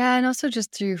 Yeah, and also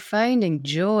just through finding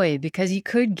joy, because you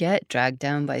could get dragged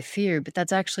down by fear, but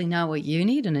that's actually not what you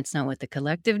need, and it's not what the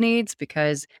collective needs,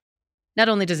 because not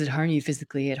only does it harm you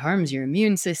physically, it harms your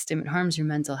immune system, it harms your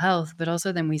mental health, but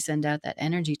also then we send out that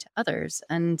energy to others.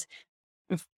 And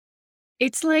if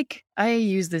it's like I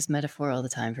use this metaphor all the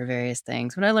time for various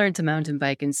things. When I learned to mountain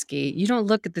bike and ski, you don't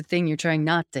look at the thing you're trying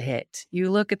not to hit.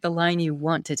 You look at the line you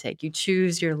want to take. You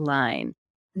choose your line.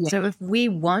 Yeah. So if we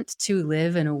want to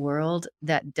live in a world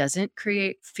that doesn't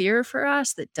create fear for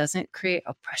us, that doesn't create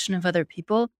oppression of other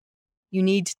people, you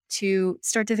need to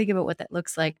start to think about what that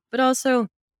looks like. But also,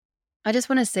 I just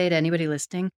want to say to anybody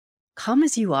listening, come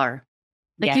as you are.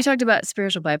 Like Yeah. you talked about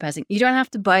spiritual bypassing. You don't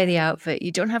have to buy the outfit.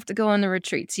 You don't have to go on the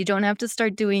retreats. You don't have to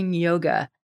start doing yoga.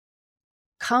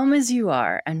 Come as you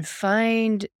are and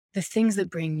find the things that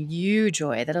bring you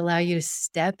joy, that allow you to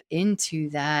step into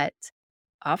that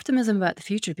optimism about the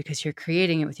future because you're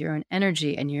creating it with your own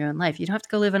energy and your own life. You don't have to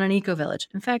go live in an eco village.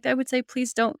 In fact, I would say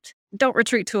please don't. Don't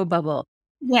retreat to a bubble.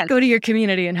 Yes. Go to your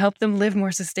community and help them live more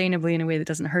sustainably in a way that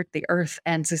doesn't hurt the earth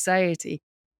and society.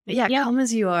 But yeah, Yeah. come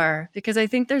as you are, because I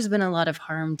think there's been a lot of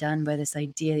harm done by this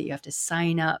idea that you have to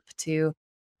sign up to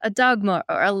a dogma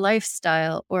or a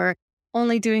lifestyle or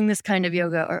only doing this kind of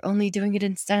yoga or only doing it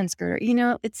in Sanskrit.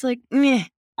 Or, it's like, meh.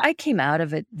 I came out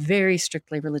of a very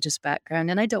strictly religious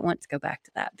background and I don't want to go back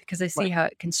to that because I see Right. how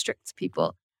it constricts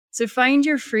people. So find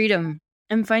your freedom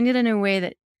and find it in a way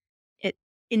that it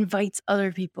invites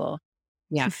other people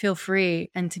Yeah. to feel free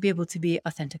and to be able to be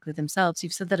authentically themselves.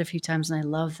 You've said that a few times, and I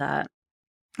love that.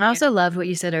 I Yeah. also love what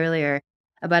you said earlier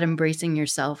about embracing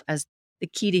yourself as the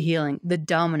key to healing, the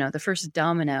domino, the first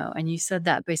domino. And you said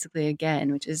that basically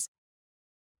again, which is,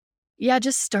 yeah,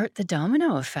 just start the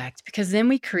domino effect because then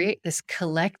we create this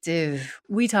collective.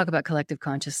 We talk about collective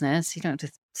consciousness. You don't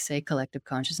have to say collective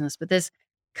consciousness, but this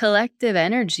collective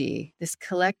energy, this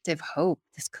collective hope,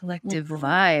 this collective Mhm.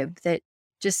 vibe that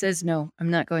just says, no, I'm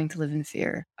not going to live in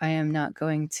fear. I am not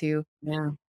going to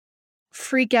Yeah.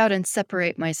 freak out and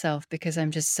separate myself because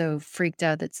I'm just so freaked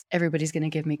out that everybody's going to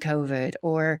give me COVID,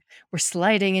 or we're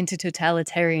sliding into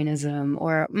totalitarianism,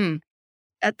 or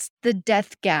that's the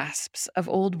death gasps of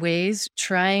old ways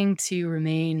trying to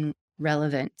remain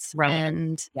relevant. Relevant.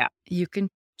 And Yeah. you can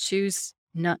choose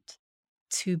not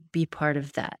to be part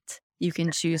of that. You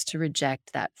can choose to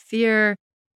reject that fear.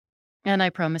 And I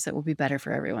promise it will be better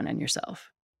for everyone and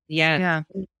yourself. Yes. Yeah.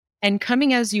 And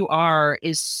coming as you are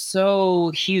is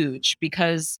so huge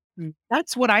because Mm.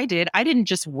 that's what I did. I didn't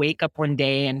just wake up one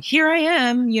day and here I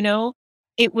am.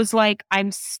 It was like,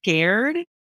 I'm scared.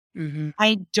 Hmm.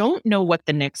 I don't know what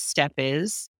the next step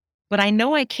is, but I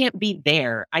know I can't be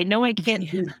there. I know I can't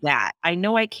Yeah. do that. I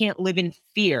know I can't live in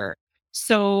fear.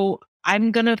 So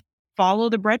I'm going to follow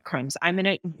the breadcrumbs. I'm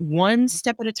going to one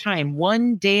step at a time,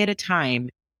 one day at a time.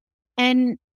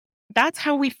 And that's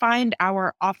how we find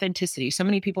our authenticity. So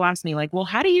many people ask me, like, well,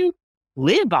 how do you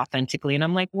live authentically? And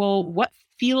I'm like, well, what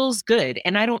feels good?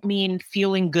 And I don't mean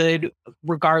feeling good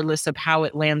regardless of how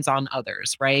it lands on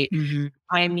others, right? Hmm.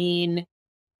 I mean,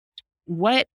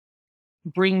 what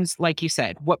brings, like you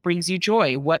said, what brings you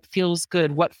joy? What feels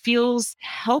good? What feels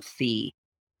healthy,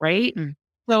 right? Mm.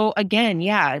 So again,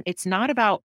 yeah, it's not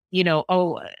about,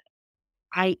 oh,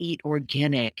 I eat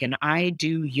organic and I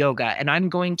do yoga and I'm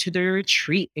going to the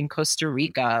retreat in Costa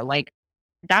Rica. Like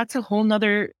that's a whole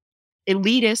nother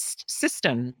elitist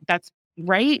system. That's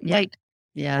right. Yeah. Like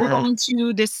we're Yeah. going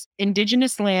to this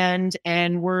indigenous land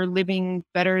and we're living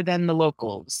better than the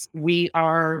locals. We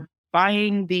are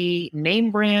buying the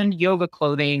name brand yoga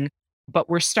clothing, but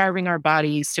we're starving our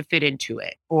bodies to fit into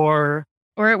it. Or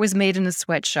it was made in a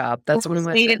sweatshop. Or That's it one of was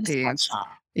my made pet in a peeves. sweatshop,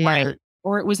 Yeah. right?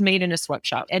 Or it was made in a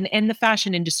sweatshop. And the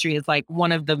fashion industry is like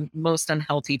one of the most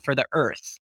unhealthy for the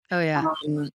earth. Oh, yeah.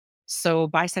 Um, so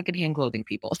buy secondhand clothing,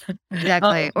 people.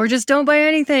 Exactly. um, Or just don't buy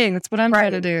anything. That's what I'm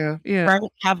trying to right, do. Yeah. right.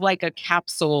 Have like a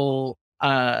capsule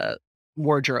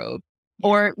wardrobe. Yeah.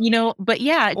 Or, but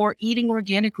yeah, or eating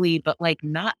organically, but like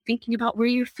not thinking about where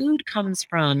your food comes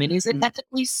from and is it Mhm.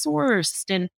 ethically sourced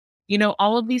and,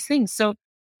 all of these things. So,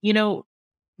 you know,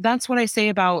 that's what I say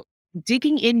about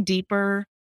digging in deeper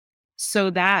so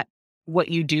that what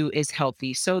you do is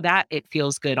healthy, so that it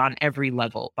feels good on every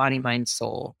level, body, mind,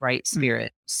 soul, right? Mm.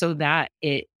 Spirit, so that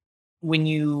when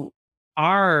you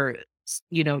are,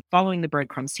 following the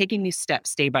breadcrumbs, taking these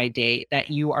steps day by day, that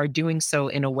you are doing so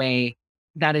in a way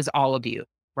that is all of you,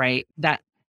 right? That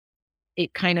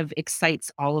it kind of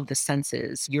excites all of the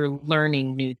senses. You're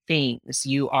learning new things.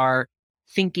 You are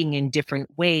thinking in different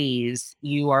ways.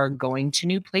 You are going to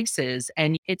new places.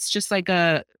 And it's just like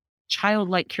a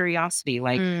childlike curiosity.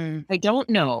 Like, Mm. I don't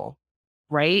know,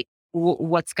 right?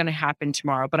 What's going to happen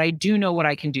tomorrow, but I do know what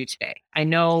I can do today. I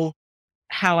know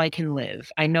how I can live.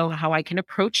 I know how I can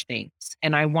approach things.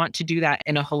 And I want to do that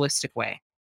in a holistic way.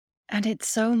 And it's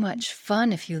so much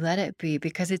fun if you let it be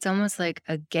because it's almost like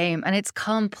a game and it's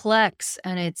complex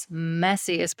and it's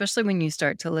messy, especially when you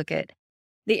start to look at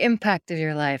the impact of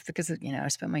your life. Because, I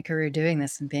spent my career doing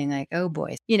this and being like, oh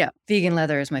boy, vegan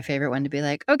leather is my favorite one to be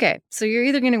like, okay, so you're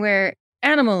either going to wear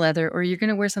animal leather or you're going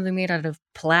to wear something made out of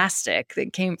plastic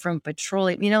that came from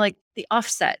petroleum, like the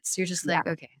offsets. You're just Yeah. like,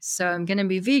 okay, so I'm going to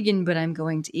be vegan, but I'm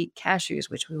going to eat cashews,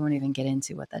 which we won't even get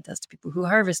into what that does to people who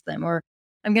harvest them. Or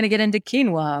I'm going to get into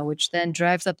quinoa, which then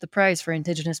drives up the price for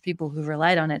indigenous people who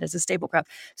relied on it as a staple crop.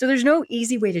 So there's no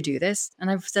easy way to do this. And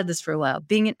I've said this for a while.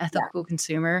 Being an Yeah. ethical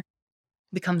consumer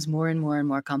becomes more and more and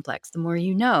more complex. The more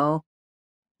you know,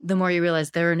 the more you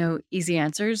realize there are no easy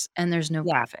answers and there's no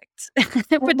Yeah. perfect.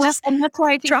 Well, But just and that's why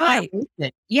I think try. moderation. Yeah.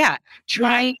 Yeah.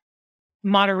 Try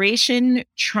moderation,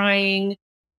 trying,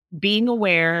 being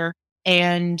aware,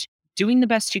 and doing the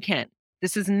best you can.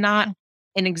 This is not Yeah.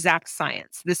 an exact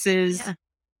science. This is, Yeah.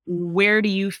 where do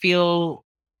you feel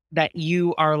that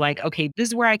you are like, okay, this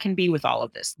is where I can be with all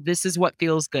of this. This is what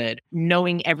feels good.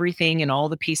 Knowing everything and all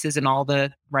the pieces and all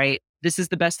the right. This is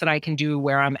the best that I can do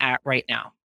where I'm at right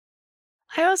now.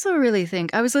 I also really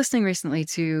think I was listening recently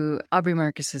to Aubrey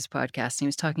Marcus's podcast. And he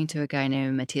was talking to a guy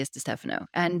named Matthias De Stefano,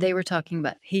 and they were talking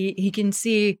about he can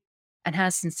see and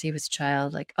has since he was a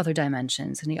child like other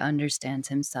dimensions, and he understands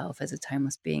himself as a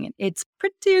timeless being. And it's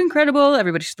pretty incredible.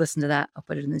 Everybody should listen to that. I'll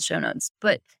put it in the show notes.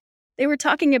 But they were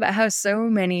talking about how so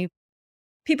many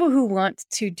people who want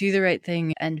to do the right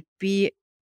thing and be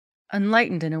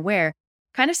enlightened and aware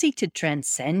kind of seek to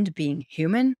transcend being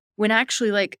human when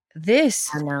actually like I this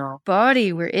know.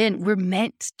 body we're in, we're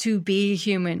meant to be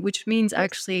human, which means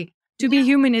actually to be Yeah.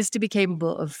 human is to be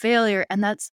capable of failure. And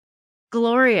that's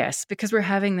glorious because we're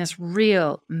having this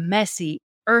real, messy,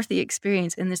 earthy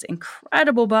experience in this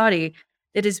incredible body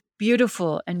that is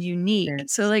beautiful and unique.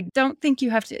 So Yes. like don't think you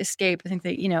have to escape. I think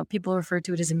that, people refer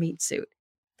to it as a meat suit.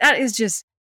 That is just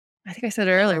I think I said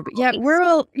it earlier, but yeah,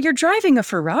 It's you're driving a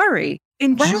Ferrari.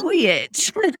 Enjoy right.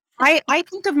 it. I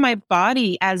think of my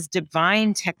body as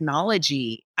divine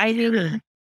technology. I mean,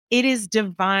 it is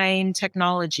divine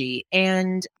technology.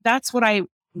 And that's what I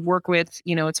work with.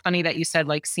 It's funny that you said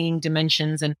like seeing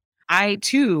dimensions. And I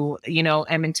too,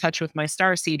 am in touch with my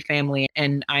starseed family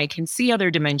and I can see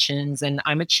other dimensions and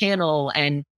I'm a channel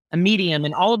and a medium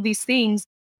and all of these things.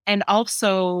 And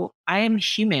also, I am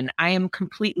human. I am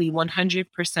completely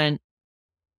 100%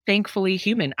 thankfully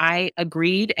human. I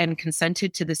agreed and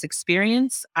consented to this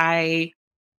experience. I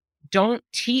don't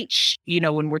teach,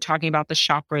 when we're talking about the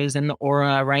chakras and the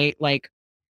aura, right? Like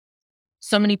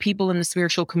so many people in the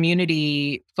spiritual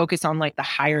community focus on like the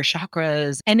higher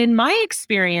chakras. And in my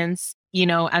experience,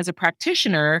 as a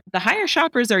practitioner, the higher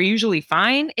chakras are usually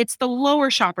fine. It's the lower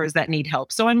chakras that need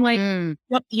help. So I'm like, Mm,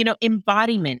 yep,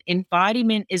 embodiment.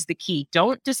 Embodiment is the key.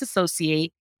 Don't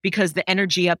disassociate because the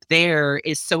energy up there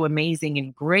is so amazing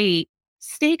and great.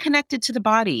 Stay connected to the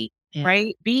body, yeah.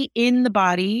 right? Be in the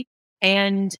body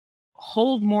and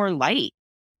hold more light.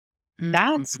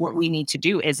 That's Mhm. what we need to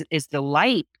do is the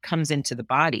light comes into the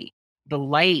body. The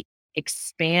light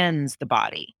expands the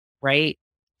body, right?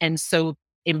 And so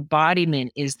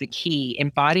embodiment is the key.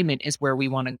 Embodiment is where we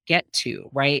want to get to,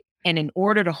 right? And in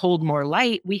order to hold more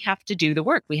light, we have to do the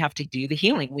work. We have to do the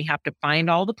healing. We have to find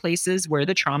all the places where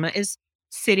the trauma is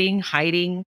sitting,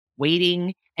 hiding,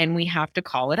 waiting, and we have to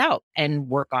call it out and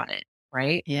work on it,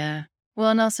 right? Yeah. Well,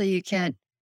 and also you Mm. can't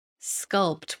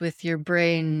sculpt with your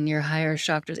brain, your higher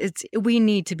chakras. We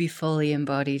need to be fully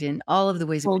embodied in all of the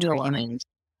ways in which Fully we're human. aligned.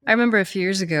 I remember a few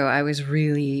years ago, I was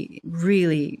really,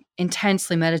 really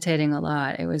intensely meditating a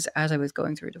lot. It was as I was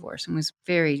going through a divorce and it was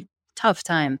very tough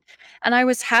time. And I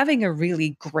was having a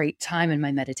really great time in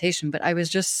my meditation, but I was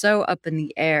just so up in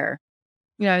the air.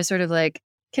 I was sort of like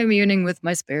communing with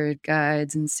my spirit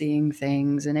guides and seeing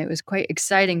things. And it was quite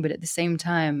exciting. But at the same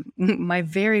time, my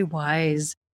very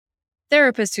wise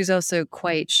therapist, who's also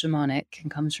quite shamanic and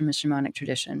comes from a shamanic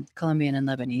tradition, Colombian and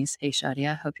Lebanese. Hey,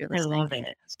 Shadia, hope you're I listening. love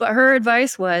it. But her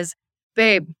advice was,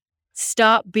 babe,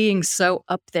 stop being so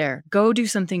up there. Go do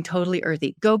something totally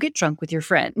earthy. Go get drunk with your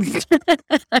friend.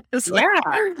 I was like,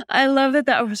 Yeah. I love that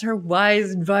that was her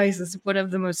wise advice as one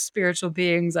of the most spiritual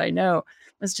beings I know.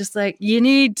 It's just like, you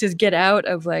need to get out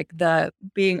of like the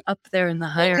being up there in the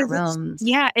Well, higher 'cause realms.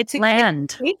 it's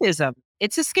Land. escapism.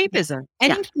 It's Yeah. escapism.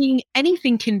 Yeah.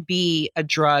 Anything can be a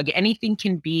drug. Anything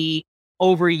can be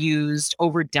overused,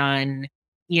 overdone,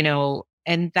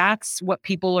 and that's what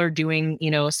people are doing,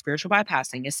 spiritual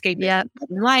bypassing, Yeah. escapism,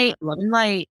 love and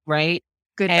light, right?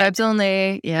 Good And vibes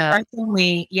only. Yeah.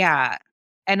 only, yeah.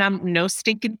 And I'm no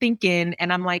stinking thinking.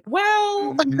 And I'm like,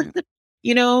 well, Mhm.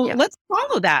 Yeah. let's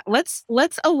follow that. Let's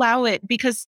allow it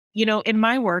because, in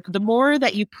my work, the more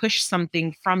that you push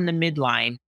something from the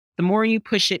midline, the more you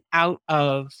push it out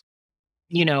of,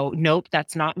 nope,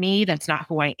 that's not me. That's not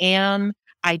who I am.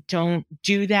 I don't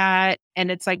do that.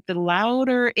 And it's like the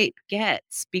louder it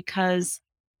gets because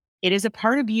it is a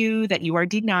part of you that you are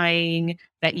denying,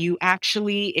 that you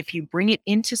actually, if you bring it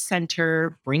into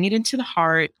center, bring it into the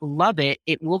heart, love it,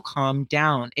 it will calm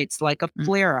down. It's like a Mm.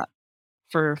 flare up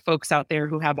for folks out there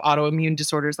who have autoimmune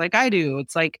disorders like I do.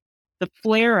 It's like the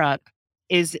flare up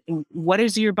is what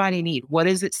does your body need? What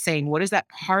is it saying? What is that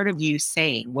part of you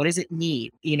saying? What does it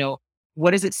need?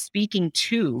 What is it speaking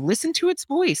to? Listen to its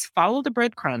voice, follow the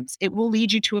breadcrumbs. It will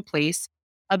lead you to a place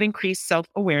of increased self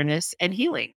awareness and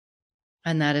healing.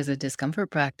 And that is a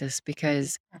discomfort practice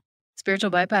because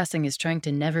spiritual bypassing is trying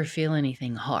to never feel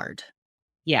anything hard.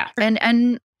 Yeah.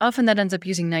 And often that ends up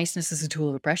using niceness as a tool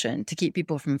of oppression to keep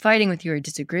people from fighting with you or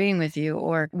disagreeing with you,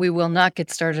 or we will not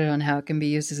get started on how it can be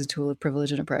used as a tool of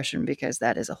privilege and oppression because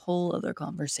that is a whole other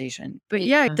conversation. But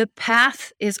yeah, Yeah. the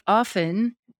path is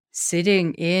often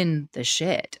sitting in the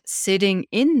shit, sitting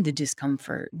in the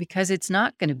discomfort because it's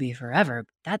not going to be forever.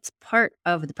 That's part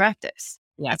of the practice.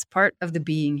 Yeah. That's part of the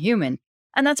being human.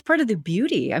 And that's part of the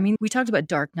beauty. I mean, we talked about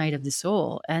dark night of the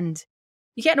soul, and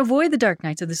you can't avoid the dark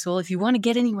nights of the soul if you want to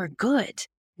get anywhere good.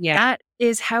 Yeah. That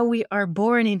is how we are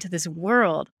born into this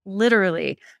world.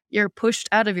 Literally, you're pushed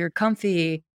out of your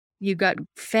comfy, you got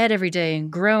fed every day and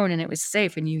grown and it was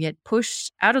safe, and you get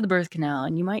pushed out of the birth canal,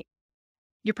 and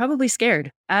you're probably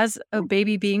scared. As a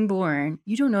baby being born,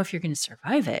 you don't know if you're going to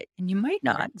survive it, and you might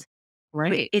not, but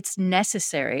Right. it's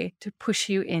necessary to push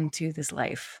you into this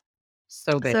life.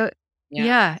 So big. So, Yeah.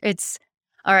 yeah, it's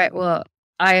all right. Well,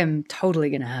 I am totally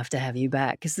going to have you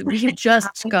back because we have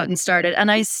just gotten started.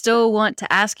 And I still want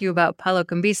to ask you about Palo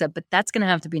Cambisa, but that's going to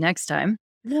have to be next time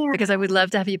Yeah. because I would love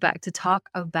to have you back to talk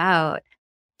about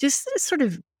just the sort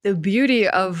of the beauty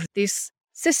of these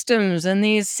systems and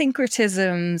these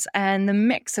syncretisms and the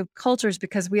mix of cultures,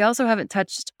 because we also haven't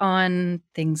touched on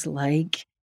things like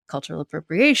cultural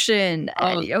appropriation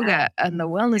and Oh, yoga and the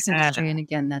wellness yeah. industry. And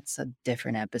again, that's a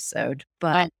different episode,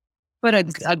 but Uh, but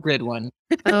a good one.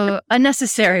 a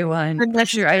necessary one for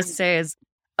sure. I Unnecessary. say as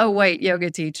a white yoga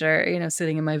teacher,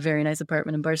 sitting in my very nice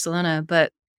apartment in Barcelona,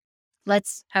 but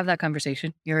let's have that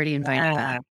conversation. You're already invited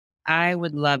back. Yeah. I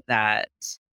would love that.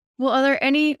 Well, are there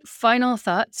any final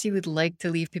thoughts you would like to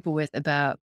leave people with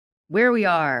about where we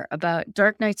are, about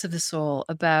dark nights of the soul,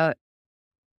 about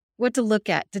what to look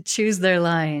at to choose their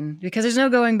line? Because there's no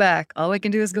going back. All we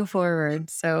can do is go forward.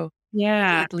 So, what would you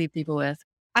Yeah. like to leave people with?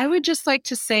 I would just like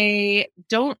to say,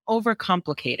 don't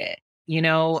overcomplicate it.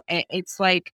 It's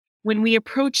like when we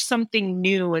approach something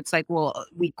new, it's like, well,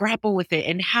 we grapple with it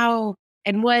and how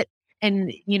and what,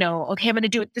 and, okay, I'm going to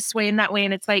do it this way and that way.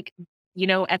 And it's like,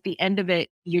 at the end of it,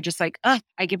 you're just like, I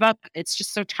give up. It's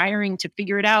just so tiring to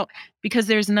figure it out because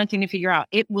there's nothing to figure out.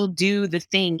 It will do the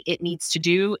thing it needs to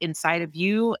do inside of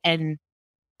you. And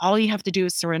all you have to do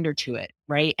is surrender to it.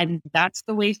 Right. And that's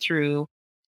the way through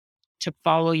to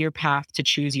follow your path, to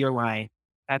choose your line.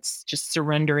 That's just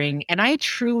surrendering. And I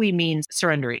truly mean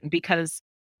surrendering because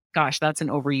gosh, that's an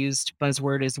overused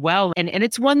buzzword as well. And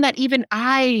it's one that even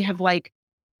I have like,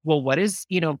 well, what is,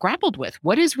 grappled with?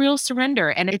 What is real surrender?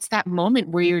 And it's that moment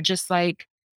where you're just like,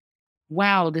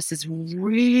 wow, this is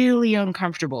really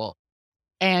uncomfortable.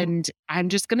 And I'm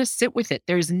just going to sit with it.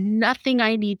 There's nothing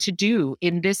I need to do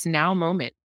in this now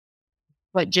moment,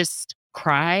 but just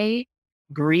cry,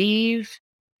 grieve,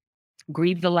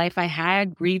 grieve the life I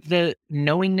had, grieve the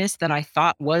knowingness that I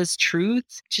thought was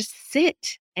truth. Just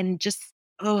sit and just,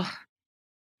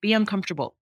 be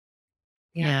uncomfortable.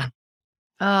 Yeah. Yeah.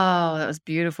 Oh, that was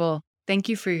beautiful. Thank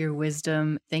you for your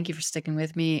wisdom. Thank you for sticking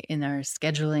with me in our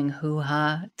scheduling hoo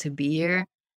ha to be here.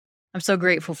 I'm so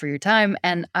grateful for your time,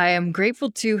 and I am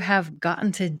grateful to have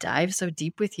gotten to dive so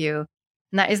deep with you.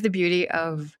 And that is the beauty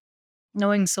of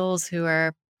knowing souls who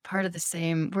are part of the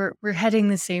same we're heading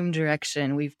the same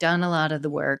direction. We've done a lot of the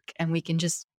work and we can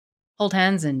just hold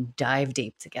hands and dive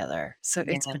deep together. So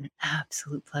it's Yeah. been an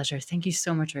absolute pleasure. Thank you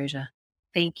so much, Rasia.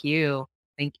 Thank you.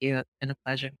 Thank you. It's been a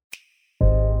pleasure.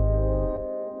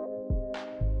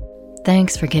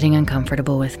 Thanks for getting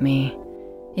uncomfortable with me.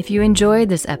 If you enjoyed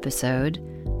this episode,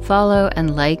 follow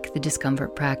and like the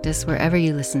Discomfort Practice wherever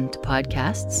you listen to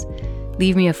podcasts.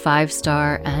 Leave me a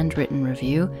 5-star and written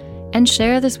review, and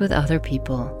share this with other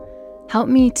people. Help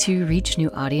me to reach new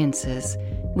audiences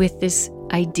with this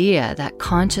idea that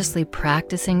consciously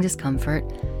practicing discomfort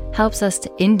helps us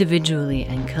to individually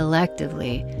and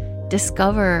collectively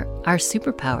discover our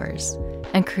superpowers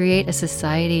and create a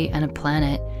society and a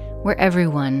planet where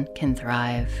everyone can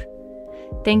thrive.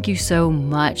 Thank you so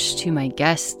much to my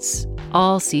guests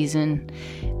all season.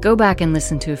 Go back and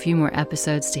listen to a few more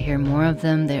episodes to hear more of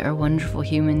them. They are wonderful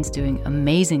humans doing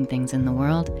amazing things in the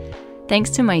world.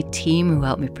 Thanks to my team who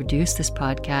helped me produce this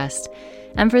podcast,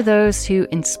 and for those who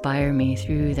inspire me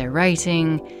through their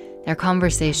writing, their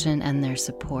conversation, and their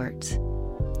support.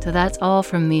 So that's all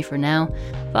from me for now.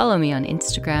 Follow me on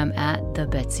Instagram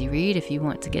 @TheBetsyReed if you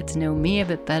want to get to know me a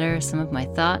bit better, some of my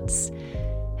thoughts.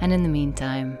 And in the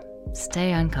meantime,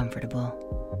 stay uncomfortable.